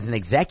doesn't, as an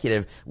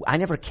executive, I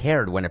never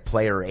cared when a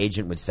player or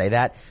agent would say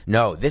that.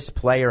 No, this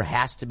player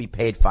has to be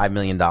paid $5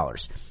 million.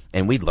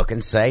 And we'd look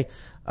and say,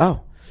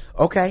 oh,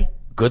 okay,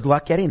 good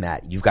luck getting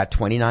that. You've got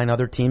 29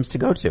 other teams to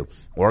go to.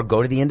 Or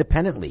go to the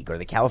Independent League or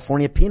the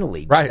California Penal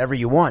League, right, whatever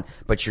you want,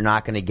 but you're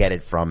not going to get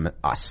it from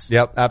us.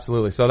 Yep,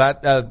 absolutely. So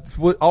that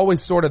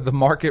always sort of the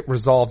market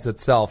resolves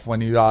itself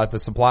when you the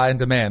supply and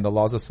demand, the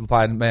laws of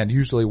supply and demand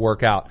usually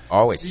work out.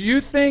 Always. Do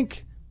you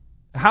think,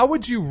 how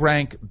would you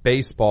rank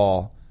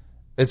baseball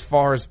as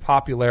far as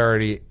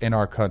popularity in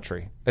our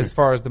country? As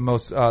far as the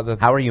most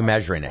how are you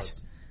measuring it?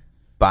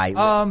 By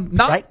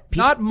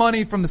not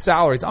money from the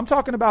salaries. I'm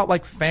talking about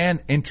like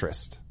fan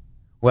interest.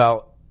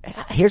 Well,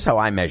 here's how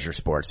I measure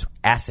sports.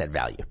 Asset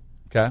value.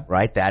 Okay.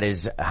 Right? That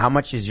is, how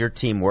much is your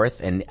team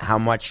worth and how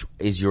much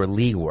is your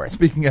league worth?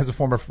 Speaking as a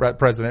former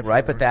president.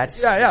 Right, but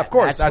that's, of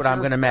course. That's what I'm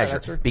going to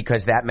measure.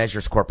 Because that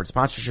measures corporate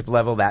sponsorship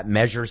level, that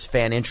measures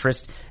fan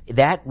interest.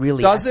 That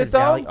really does it though?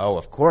 Value. Oh,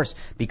 of course.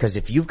 Because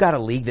if you've got a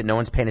league that no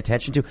one's paying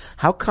attention to,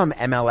 how come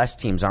MLS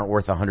teams aren't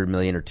worth $100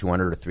 million or $200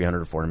 or $300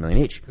 or $400 million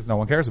each? Because no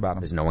one cares about them.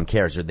 Because no one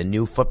cares. Or the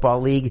new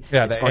football league.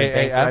 Yeah, the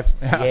AAF.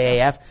 The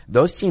AAF.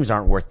 Those teams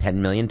aren't worth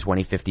 10 million,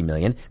 20, 50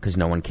 million because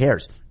no one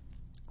cares.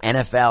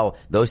 NFL,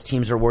 those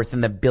teams are worth in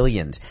the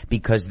billions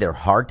because they're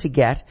hard to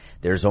get.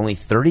 There's only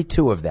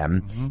 32 of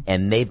them,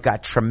 and they've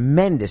got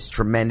tremendous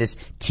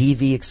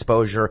TV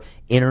exposure,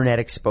 internet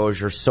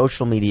exposure,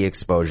 social media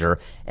exposure,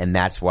 and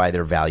that's why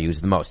their value is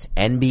the most.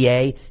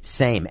 NBA,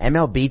 same.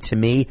 MLB, to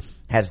me,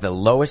 has the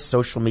lowest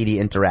social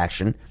media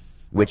interaction,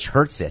 which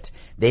hurts it.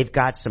 They've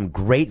got some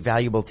great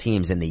valuable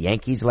teams in the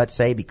Yankees, let's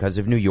say, because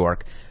of New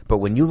York. But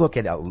when you look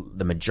at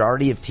the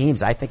majority of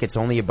teams, I think it's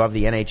only above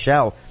the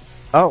NHL.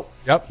 Oh.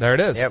 Yep, there it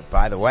is. Yeah,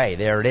 by the way,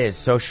 there it is.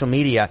 Social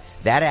media,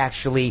 that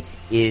actually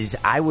is,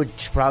 I would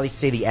probably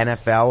say the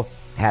NFL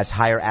has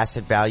higher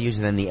asset values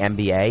than the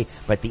NBA,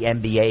 but the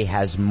NBA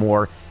has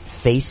more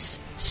face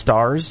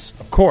stars.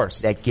 Of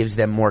course. That gives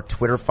them more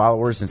Twitter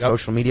followers and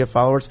social media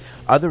followers.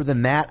 Other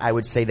than that, I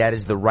would say that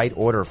is the right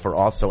order for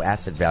also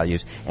asset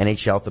values.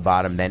 NHL at the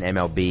bottom, then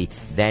MLB,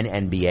 then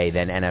NBA,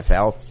 then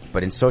NFL.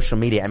 But in social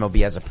media,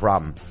 MLB has a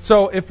problem.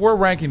 So if we're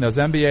ranking those,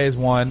 NBA is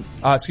one,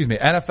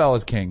 NFL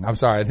is king. I'm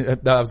sorry.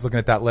 I was looking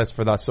at that list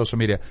for the social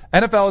media.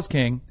 NFL is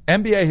king.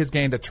 NBA has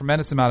gained a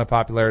tremendous amount of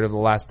popularity over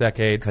the last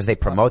decade. Because they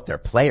promote their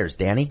players,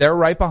 Danny. They're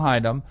right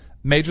behind them.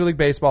 Major League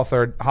Baseball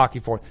third, hockey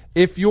fourth.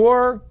 If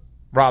you're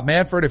Rob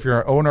Manfred, if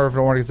you're an owner of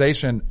an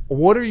organization,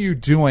 what are you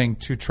doing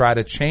to try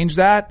to change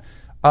that?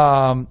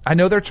 I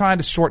know they're trying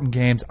to shorten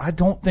games. I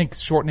don't think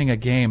shortening a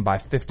game by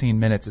 15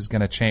 minutes is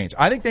going to change.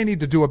 I think they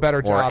need to do a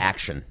better job. More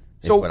action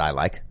is what I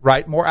like.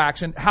 Right, more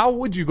action. How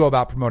would you go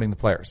about promoting the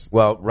players?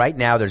 Well, right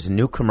now there's a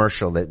new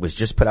commercial that was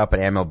just put up at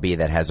MLB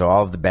that has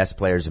all of the best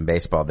players in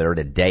baseball. They're at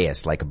a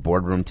dais, like a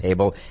boardroom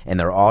table, and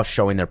they're all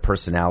showing their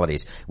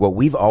personalities. What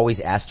we've always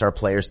asked our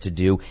players to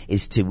do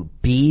is to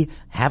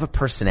have a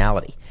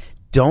personality.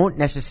 Don't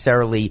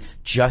necessarily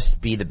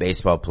just be the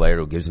baseball player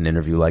who gives an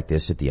interview like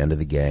this at the end of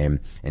the game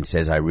and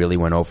says, I really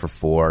went 0 for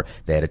 4.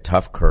 They had a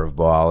tough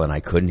curveball and I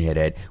couldn't hit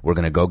it. We're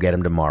going to go get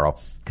him tomorrow.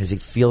 Because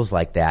it feels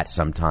like that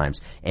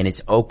sometimes. And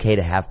it's okay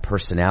to have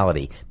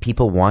personality.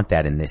 People want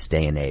that in this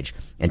day and age.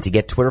 And to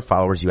get Twitter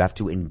followers, you have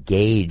to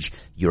engage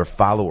your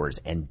followers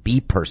and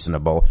be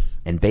personable.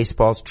 And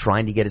baseball's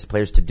trying to get his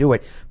players to do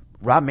it.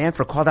 Rob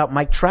Manfred called out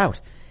Mike Trout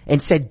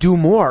and said, do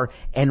more.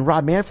 And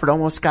Rob Manfred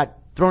almost got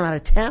thrown out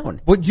of town.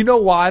 Well, you know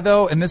why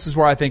though? And this is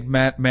where I think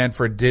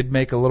Manfred did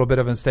make a little bit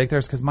of a mistake there,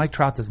 is because Mike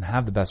Trout doesn't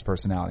have the best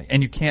personality.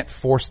 And you can't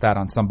force that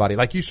on somebody.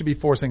 Like you should be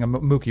forcing a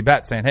Mookie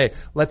Betts saying, hey,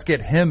 let's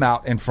get him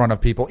out in front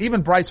of people.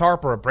 Even Bryce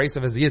Harper,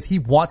 abrasive as he is, he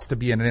wants to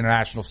be an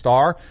international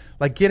star.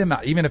 Like get him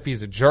out, even if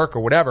he's a jerk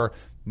or whatever.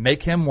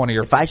 Make him one of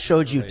your. If I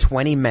showed you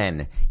 20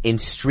 men in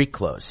street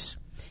clothes,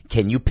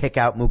 can you pick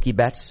out Mookie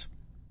Betts?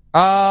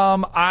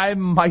 I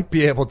might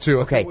be able to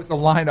if Okay. it was a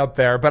lineup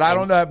there, but I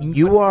don't know.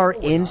 You are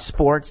in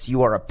sports.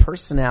 You are a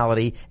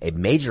personality, a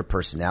major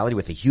personality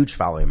with a huge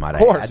following, might I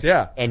add. Of course,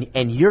 yeah.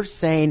 And you're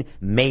saying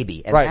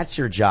maybe, and Right. that's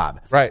your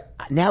job. Right.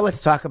 Now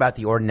let's talk about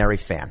the ordinary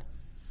fan.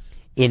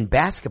 In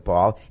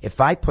basketball,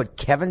 if I put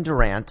Kevin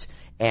Durant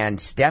and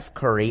Steph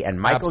Curry and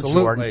Michael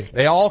Absolutely. Jordan,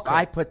 They all could.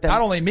 I put them.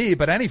 Not only me,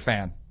 but any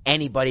fan.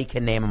 Anybody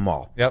can name them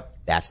all. Yep.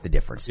 That's the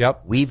difference.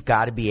 Yep. We've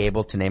got to be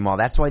able to name all.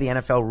 That's why the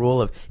NFL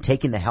rule of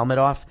taking the helmet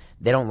off,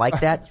 they don't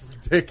like that.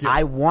 ridiculous.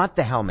 I want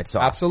the helmets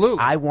off. Absolutely.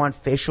 I want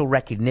facial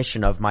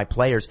recognition of my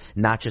players,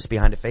 not just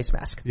behind a face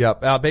mask.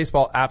 Yep.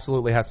 Baseball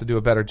absolutely has to do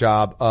a better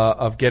job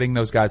of getting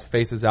those guys'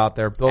 faces out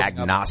there. Building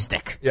up-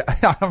 Agnostic.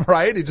 Yeah,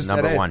 right. He just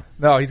Number said, hey, one.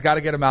 No, he's got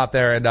to get them out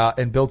there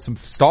and build some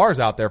stars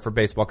out there for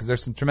baseball because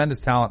there's some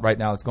tremendous talent right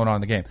now that's going on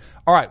in the game.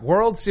 All right,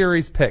 World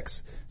Series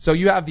picks. So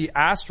you have the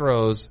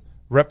Astros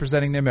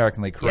representing the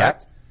American League,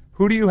 correct? Yep.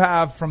 Who do you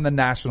have from the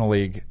National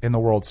League in the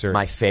World Series?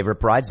 My favorite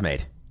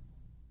bridesmaid.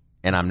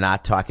 And I'm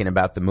not talking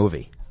about the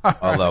movie.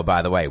 Although,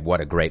 by the way,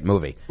 what a great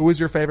movie. Who is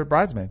your favorite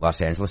bridesmaid?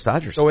 Los Angeles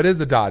Dodgers. So it is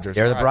the Dodgers.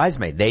 They're the All right.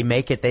 bridesmaid. They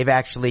make it. They've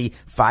actually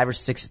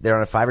they're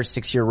on a 5 or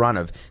 6 year run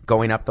of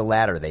going up the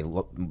ladder. They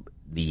look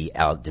the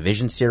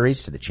Division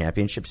Series to the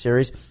Championship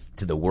Series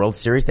to the World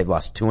Series. They've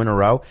lost 2 in a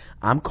row.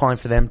 I'm calling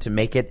for them to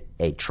make it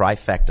a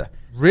trifecta.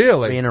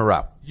 Really? 3 in a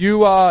row.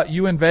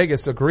 You in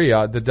Vegas agree,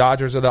 the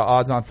Dodgers are the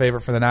odds-on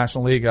favorite for the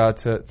National League,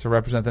 to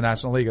represent the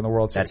National League in the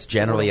World Series. That's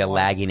generally a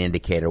lagging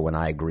indicator when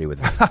I agree with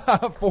it.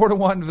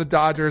 4-1 to the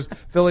Dodgers.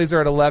 Phillies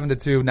are at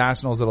 11-2.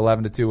 Nationals at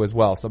 11-2 as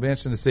well. So it'll be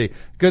interesting to see.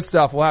 Good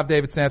stuff. We'll have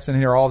David Sampson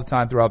here all the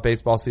time throughout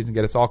baseball season,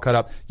 get us all cut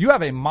up. You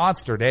have a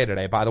monster day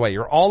today, by the way.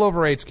 You're all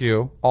over HQ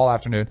all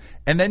afternoon.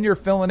 And then you're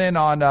filling in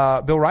on,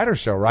 Bill Ryder's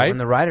show, right? In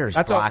the writer's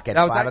block at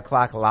 5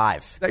 o'clock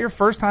live. Is that your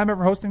first time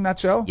ever hosting that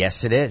show?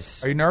 Yes, it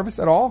is. Are you nervous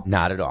at all?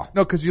 Not at all.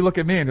 No, because you look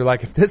at me and you're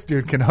like, if this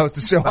dude can host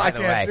a show, I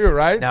can't too,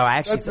 right? No,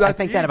 actually, I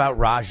think that about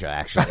Raja,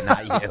 actually,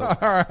 not you.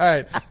 All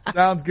right.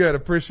 Sounds good.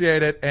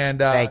 Appreciate it. And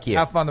Thank you.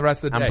 Have fun the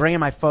rest of the day. I'm bringing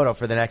my photo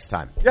for the next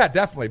time. Yeah,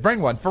 definitely.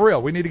 Bring one. For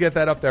real. We need to get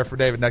that up there for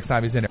David next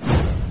time he's in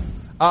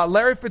here.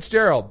 Larry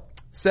Fitzgerald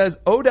says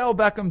Odell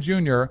Beckham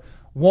Jr.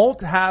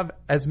 won't have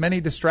as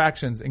many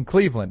distractions in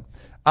Cleveland.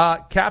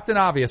 Captain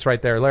Obvious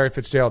right there. Larry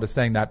Fitzgerald is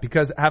saying that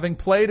because having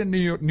played in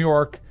New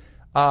York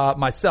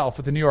myself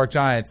with the New York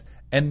Giants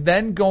and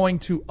then going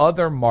to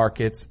other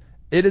markets,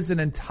 it is an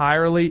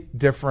entirely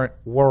different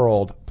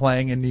world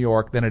playing in New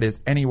York than it is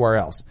anywhere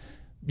else.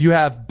 You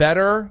have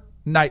better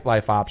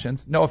nightlife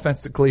options. No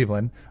offense to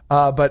Cleveland,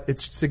 but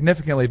it's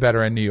significantly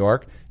better in New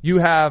York. You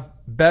have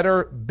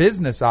better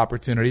business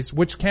opportunities,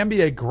 which can be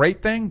a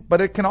great thing,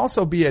 but it can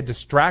also be a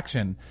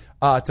distraction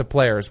to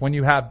players when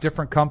you have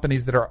different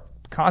companies that are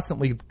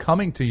constantly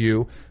coming to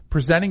you,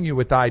 presenting you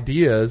with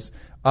ideas,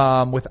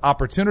 with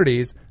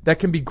opportunities that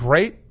can be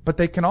great, but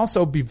they can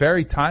also be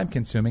very time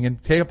consuming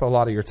and take up a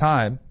lot of your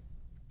time.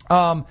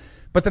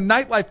 But the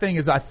nightlife thing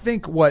is, I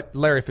think, what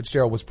Larry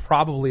Fitzgerald was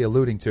probably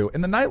alluding to.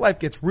 And the nightlife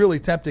gets really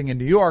tempting in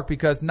New York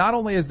because not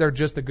only is there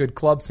just a good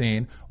club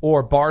scene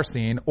or bar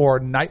scene or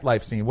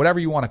nightlife scene, whatever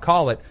you want to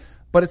call it,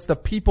 but it's the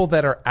people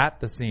that are at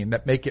the scene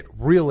that make it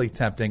really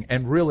tempting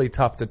and really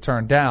tough to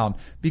turn down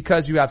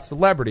because you have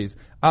celebrities.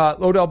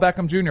 Odell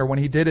Beckham Jr., when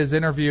he did his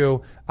interview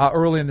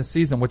early in the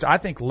season, which I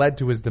think led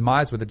to his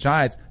demise with the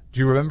Giants, do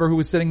you remember who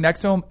was sitting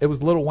next to him? It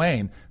was Lil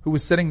Wayne who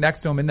was sitting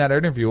next to him in that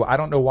interview. I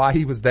don't know why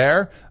he was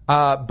there,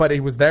 but he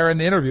was there in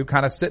the interview,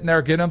 kind of sitting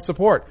there giving him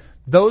support.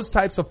 Those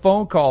types of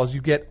phone calls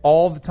you get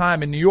all the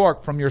time in New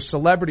York from your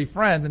celebrity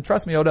friends. And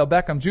trust me, Odell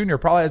Beckham Jr.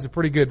 probably has a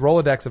pretty good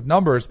Rolodex of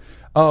numbers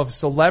of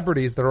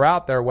celebrities that are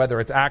out there, whether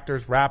it's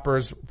actors,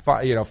 rappers,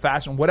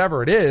 fashion,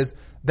 whatever it is,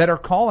 that are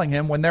calling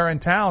him when they're in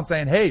town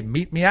saying, hey,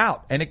 meet me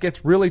out. And it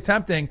gets really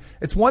tempting.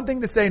 It's one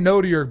thing to say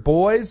no to your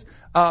boys,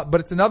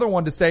 but it's another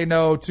one to say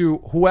no to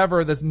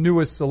whoever this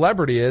newest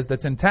celebrity is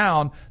that's in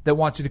town that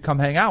wants you to come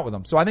hang out with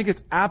them. So I think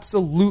it's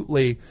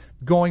absolutely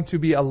going to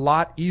be a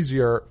lot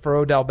easier for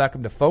Odell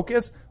Beckham to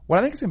focus. What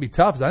I think is going to be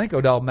tough is I think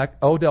Odell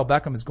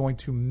Beckham is going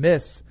to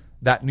miss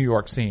that New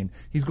York scene.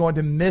 He's going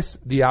to miss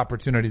the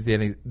opportunities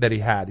that he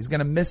had. He's going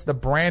to miss the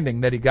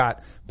branding that he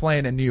got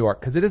playing in New York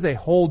because it is a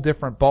whole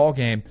different ball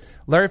game.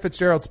 Larry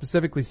Fitzgerald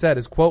specifically said,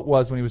 his quote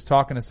was when he was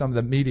talking to some of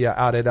the media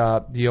out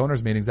at the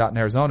owners' meetings out in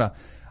Arizona,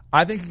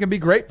 I think it can be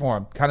great for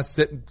him, kind of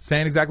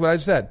saying exactly what I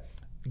just said.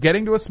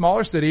 Getting to a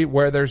smaller city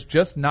where there's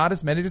just not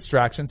as many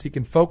distractions, he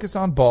can focus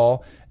on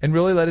ball and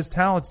really let his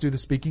talents do the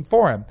speaking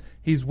for him.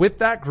 He's with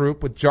that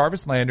group with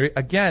Jarvis Landry.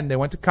 Again, they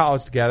went to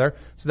college together,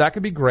 so that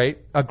could be great.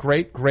 A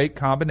great, great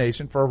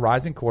combination for a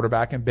rising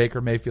quarterback and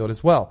Baker Mayfield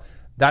as well.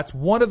 That's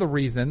one of the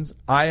reasons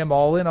I am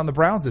all in on the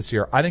Browns this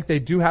year. I think they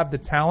do have the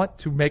talent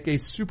to make a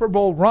Super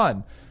Bowl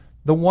run.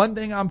 The one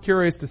thing I'm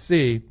curious to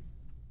see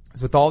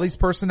is with all these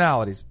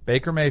personalities,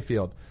 Baker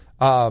Mayfield,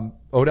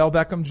 Odell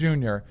Beckham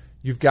Jr.,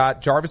 you've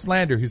got Jarvis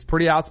Landry, who's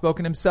pretty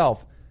outspoken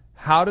himself.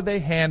 How do they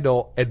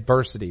handle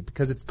adversity?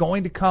 Because it's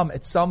going to come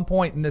at some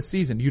point in this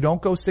season. You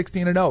don't go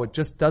 16-0. It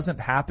just doesn't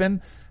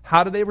happen.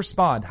 How do they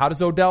respond? How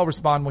does Odell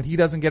respond when he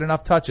doesn't get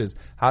enough touches?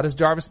 How does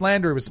Jarvis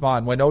Landry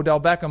respond when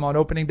Odell Beckham on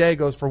opening day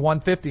goes for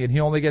 150 and he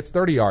only gets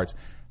 30 yards?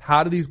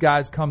 How do these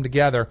guys come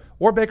together?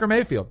 Or Baker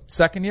Mayfield,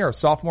 second year,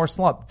 sophomore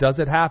slump. Does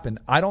it happen?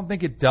 I don't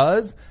think it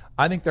does.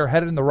 I think they're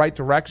headed in the right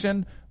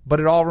direction,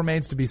 but it all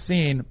remains to be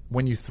seen.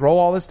 When you throw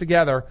all this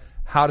together,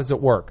 how does it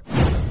work?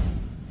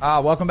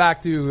 Welcome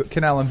back to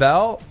Cannell and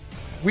Bell.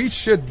 We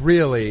should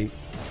really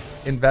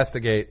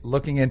investigate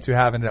looking into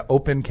having an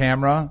open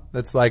camera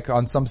that's like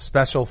on some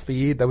special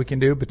feed that we can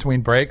do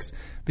between breaks,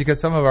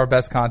 because some of our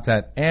best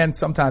content, and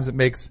sometimes it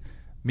makes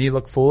me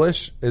look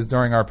foolish, is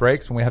during our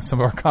breaks when we have some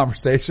of our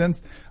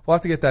conversations. We'll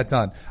have to get that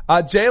done.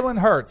 Jalen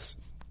Hurts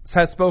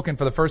has spoken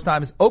for the first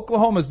time as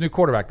Oklahoma's new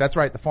quarterback. That's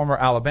right, the former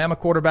Alabama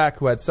quarterback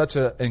who had such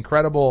an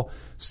incredible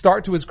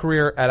start to his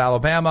career at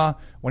Alabama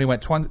when he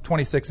went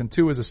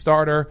 26-2 as a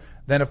starter.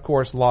 Then, of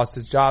course, lost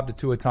his job to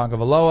Tua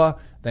Tagovailoa,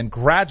 then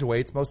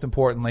graduates, most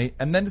importantly,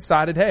 and then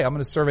decided, hey, I'm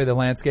going to survey the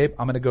landscape.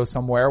 I'm going to go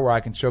somewhere where I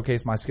can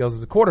showcase my skills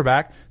as a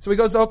quarterback. So he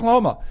goes to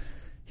Oklahoma.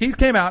 He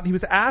came out and he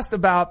was asked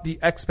about the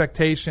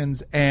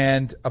expectations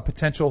and a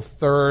potential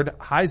third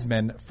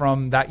Heisman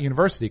from that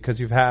university, because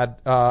you've had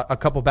a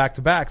couple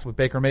back-to-backs with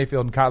Baker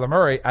Mayfield and Kyler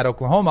Murray at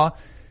Oklahoma.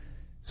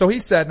 So he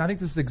said, and I think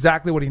this is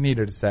exactly what he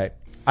needed to say,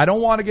 I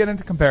don't want to get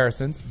into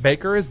comparisons.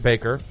 Baker is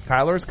Baker,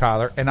 Kyler is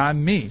Kyler, and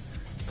I'm me.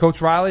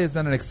 Coach Riley has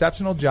done an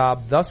exceptional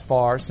job thus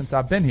far since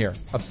I've been here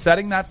of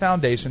setting that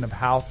foundation of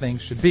how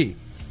things should be.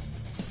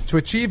 To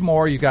achieve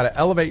more, you got to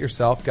elevate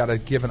yourself, got to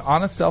give an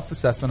honest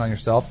self-assessment on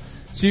yourself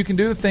so you can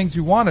do the things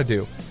you want to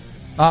do.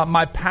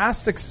 My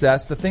past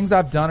success, the things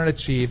I've done and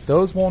achieved,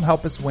 those won't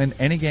help us win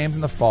any games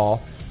in the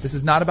fall. This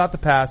is not about the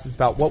past. It's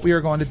about what we are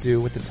going to do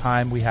with the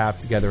time we have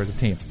together as a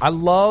team. I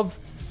love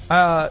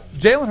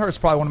Jalen Hurts,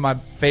 probably one of my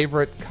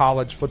favorite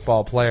college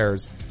football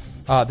players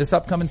this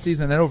upcoming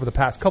season and over the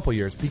past couple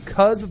years,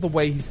 because of the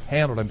way he's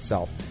handled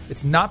himself.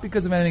 It's not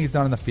because of anything he's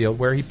done in the field,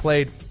 where he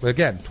played,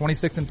 again,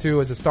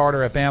 26-2 as a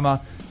starter at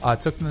Bama,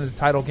 took them to the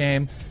title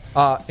game.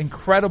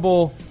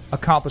 Incredible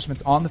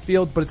accomplishments on the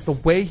field, but it's the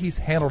way he's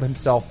handled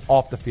himself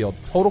off the field.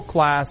 Total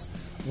class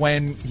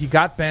when he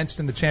got benched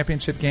in the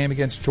championship game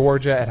against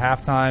Georgia at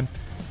halftime.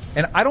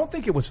 And I don't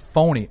think it was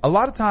phony. A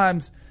lot of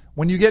times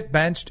when you get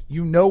benched,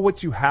 you know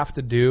what you have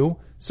to do.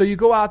 So you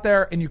go out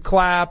there and you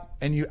clap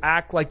and you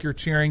act like you're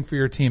cheering for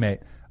your teammate.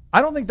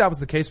 I don't think that was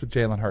the case with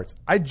Jalen Hurts.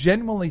 I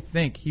genuinely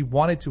think he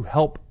wanted to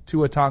help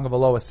Tua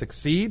Tagovailoa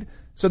succeed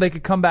so they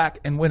could come back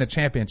and win a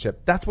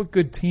championship. That's what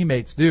good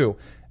teammates do.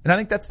 And I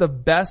think that's the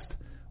best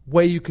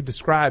way you could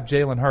describe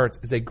Jalen Hurts,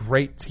 as a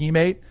great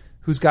teammate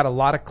who's got a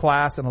lot of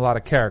class and a lot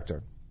of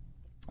character.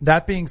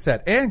 That being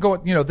said, and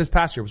this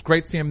past year was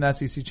great seeing him in the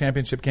SEC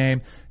championship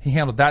game. He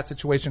handled that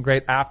situation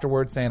great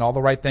afterwards, saying all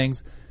the right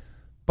things.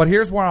 But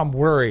here's where I'm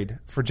worried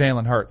for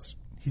Jalen Hurts.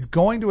 He's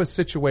going to a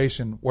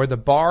situation where the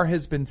bar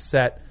has been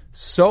set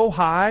so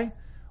high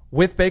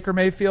with Baker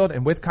Mayfield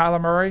and with Kyler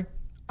Murray.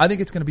 I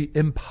think it's going to be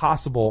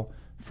impossible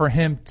for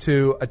him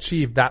to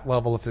achieve that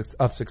level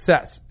of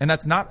success. And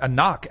that's not a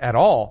knock at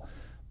all,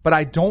 but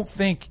I don't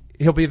think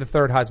he'll be the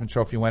third Heisman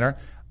Trophy winner.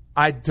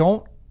 I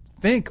don't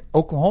think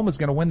Oklahoma's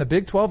going to win the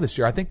Big 12 this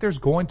year. I think there's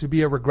going to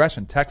be a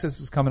regression. Texas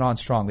is coming on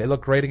strong. They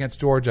look great against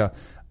Georgia.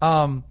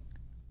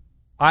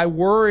 I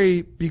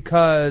worry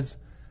because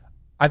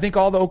I think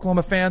all the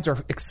Oklahoma fans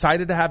are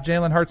excited to have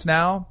Jalen Hurts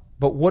now,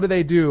 but what do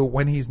they do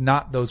when he's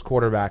not those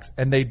quarterbacks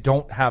and they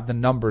don't have the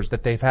numbers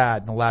that they've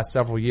had in the last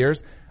several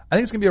years? I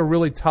think it's going to be a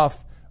really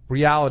tough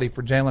reality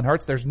for Jalen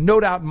Hurts. There's no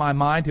doubt in my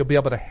mind he'll be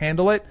able to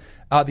handle it,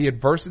 the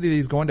adversity that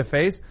he's going to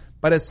face.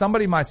 But as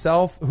somebody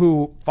myself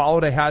who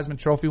followed a Heisman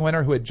Trophy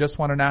winner who had just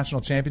won a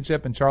national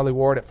championship in Charlie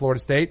Ward at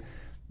Florida State,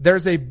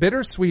 there's a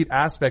bittersweet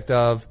aspect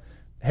of,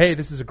 hey,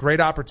 this is a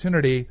great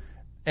opportunity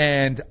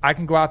and I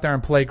can go out there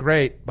and play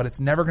great, but it's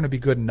never going to be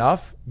good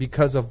enough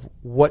because of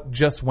what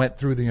just went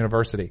through the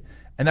university.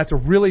 And that's a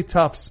really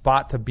tough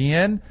spot to be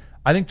in.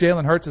 I think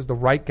Jalen Hurts is the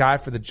right guy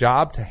for the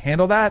job to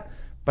handle that,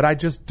 but I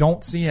just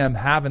don't see him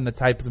having the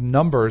types of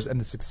numbers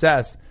and the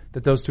success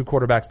that those two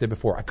quarterbacks did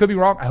before. I could be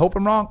wrong. I hope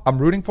I'm wrong. I'm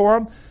rooting for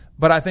him.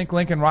 But I think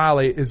Lincoln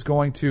Riley is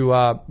going to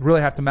really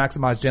have to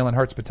maximize Jalen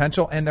Hurts'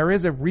 potential. And there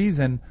is a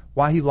reason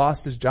why he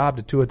lost his job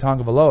to Tua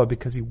Tagovailoa,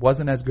 because he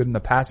wasn't as good in the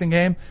passing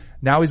game.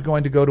 Now he's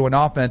going to go to an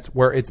offense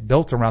where it's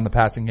built around the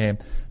passing game.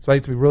 So I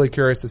need to be really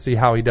curious to see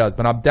how he does.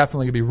 But I'm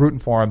definitely going to be rooting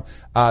for him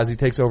as he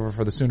takes over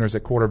for the Sooners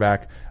at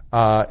quarterback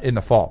in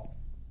the fall.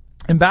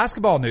 In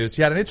basketball news,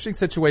 you had an interesting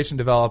situation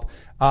develop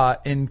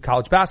in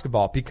college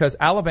basketball because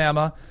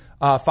Alabama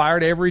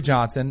fired Avery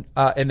Johnson,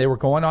 and they were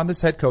going on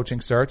this head coaching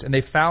search, and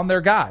they found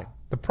their guy.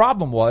 The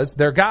problem was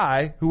their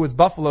guy, who was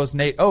Buffalo's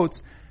Nate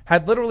Oates,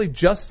 had literally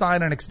just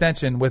signed an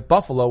extension with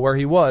Buffalo where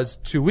he was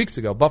 2 weeks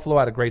ago. Buffalo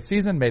had a great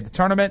season, made the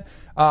tournament.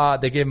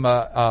 They gave him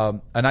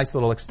a nice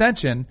little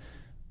extension,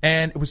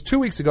 and it was 2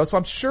 weeks ago, so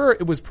I'm sure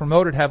it was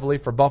promoted heavily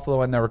for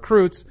Buffalo and their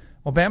recruits.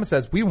 Well, Bama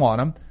says, we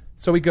want him.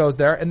 So he goes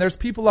there, and there's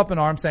people up in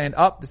arms saying,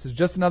 this is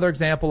just another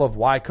example of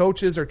why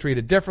coaches are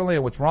treated differently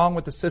and what's wrong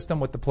with the system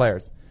with the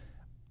players.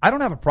 I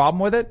don't have a problem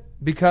with it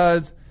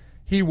because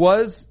he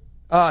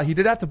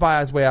did have to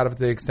buy his way out of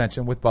the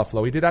extension with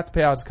Buffalo. He did have to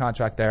pay out his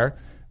contract there.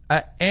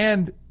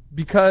 And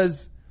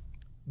because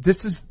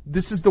this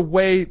is the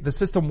way the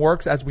system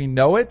works as we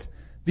know it,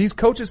 these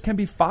coaches can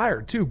be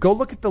fired too. Go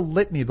look at the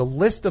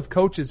list of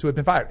coaches who have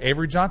been fired.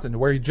 Avery Johnson,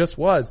 where he just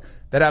was,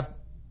 that have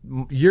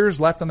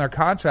years left on their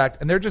contract,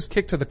 and they're just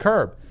kicked to the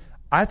curb.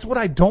 That's what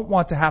I don't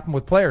want to happen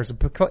with players.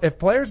 If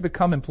players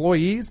become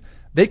employees,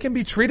 they can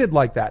be treated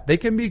like that. They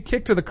can be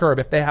kicked to the curb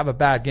if they have a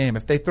bad game,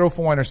 if they throw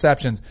 4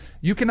 interceptions.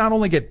 You can not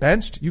only get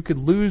benched, you could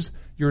lose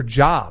your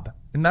job.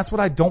 And that's what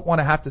I don't want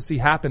to have to see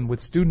happen with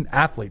student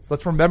athletes.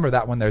 Let's remember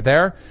that when they're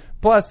there.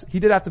 Plus, he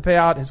did have to pay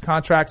out his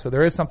contract, so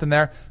there is something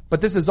there.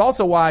 But this is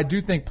also why I do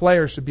think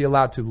players should be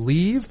allowed to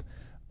leave.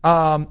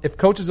 If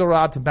coaches are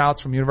allowed to bounce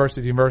from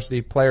university to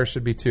university, players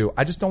should be too.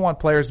 I just don't want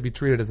players to be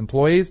treated as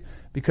employees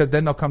because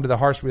then they'll come to the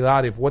harsh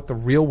reality of what the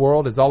real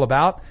world is all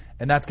about,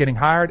 and that's getting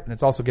hired and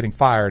it's also getting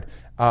fired.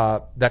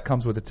 That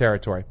comes with the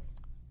territory.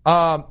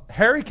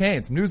 Harry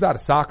Kane, some news out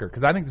of soccer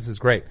because I think this is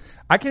great.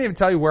 I can't even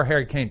tell you where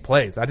Harry Kane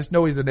plays. I just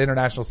know he's an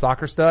international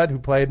soccer stud who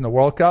played in the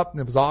World Cup and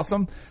it was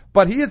awesome.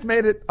 But he has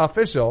made it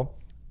official,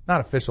 not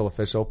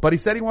official, but he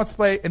said he wants to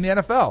play in the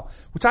NFL,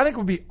 which I think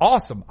would be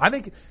awesome. I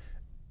think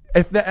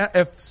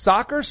if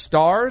soccer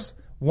stars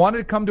wanted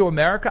to come to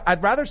America,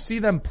 I'd rather see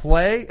them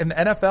play in the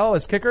NFL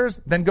as kickers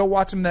than go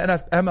watch them in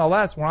the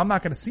MLS where I'm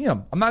not going to see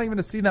them. I'm not even going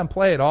to see them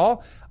play at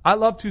all. I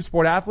love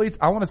two-sport athletes.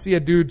 I want to see a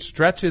dude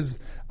stretch his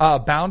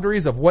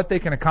boundaries of what they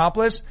can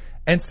accomplish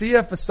and see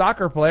if a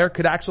soccer player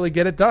could actually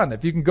get it done.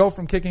 If you can go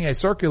from kicking a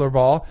circular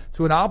ball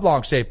to an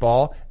oblong-shaped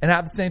ball and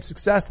have the same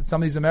success that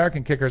some of these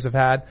American kickers have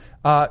had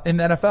in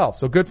the NFL.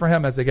 So good for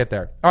him as they get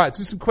there. All right, let's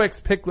do some quick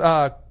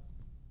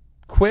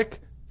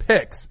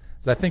picks.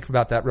 As I think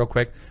about that real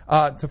quick,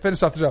 to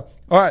finish off the show.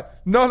 All right.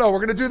 No, we're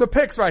going to do the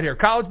picks right here.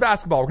 College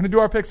basketball. We're going to do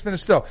our picks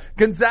finish still.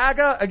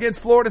 Gonzaga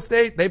against Florida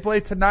State. They play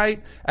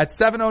tonight at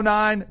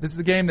 7:09. This is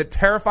the game that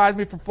terrifies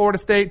me for Florida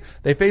State.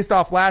 They faced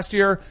off last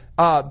year.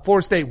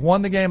 Florida State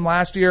won the game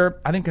last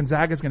year. I think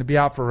Gonzaga is going to be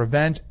out for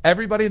revenge.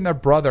 Everybody and their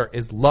brother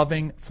is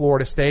loving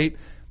Florida State.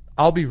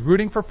 I'll be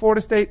rooting for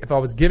Florida State. If I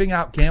was giving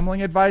out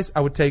gambling advice,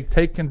 I would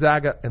take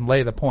Gonzaga and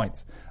lay the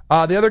points.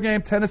 The other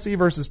game, Tennessee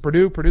versus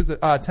Purdue.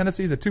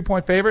 Tennessee's a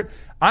 2-point favorite.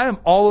 I am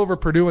all over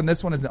Purdue in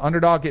this one as the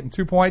underdog getting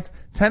 2 points.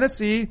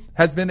 Tennessee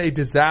has been a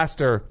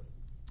disaster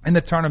in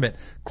the tournament.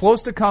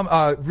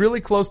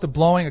 Really close to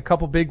blowing a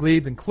couple big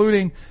leads,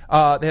 including,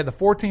 they had the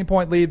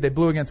 14-point lead they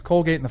blew against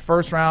Colgate in the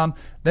first round.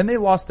 Then they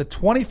lost the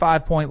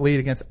 25-point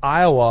lead against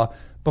Iowa.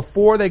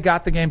 Before they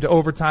got the game to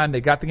overtime, they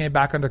got the game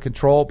back under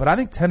control. But I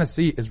think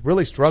Tennessee is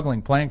really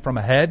struggling playing from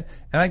ahead.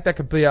 And I think that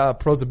could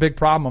pose a big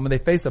problem when they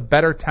face a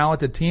better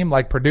talented team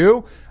like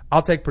Purdue.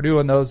 I'll take Purdue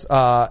in those, in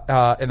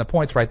the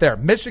points right there.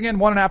 Michigan,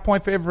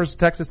 1.5-point favorite versus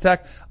Texas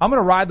Tech. I'm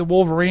going to ride the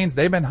Wolverines.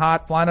 They've been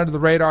hot, flying under the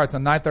radar. It's a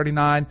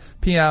 9:39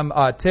 p.m.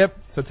 Tip.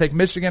 So take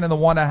Michigan in the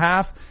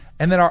 1.5.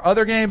 And then our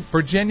other game,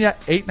 Virginia,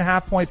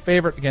 8.5-point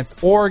favorite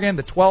against Oregon,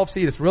 the 12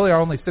 seed. It's really our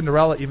only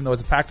Cinderella, even though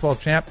it's a Pac-12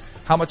 champ.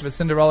 How much of a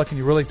Cinderella can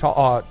you really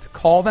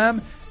call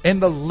them?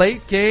 In the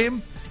late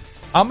game,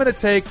 I'm going to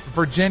take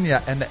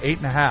Virginia and the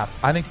 8.5.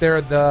 I think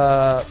they're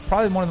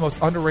probably one of the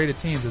most underrated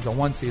teams as a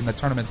 1 seed in the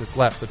tournament that's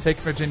left. So take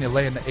Virginia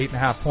laying the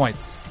 8.5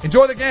 points.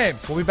 Enjoy the game.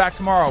 We'll be back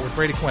tomorrow with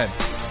Brady Quinn.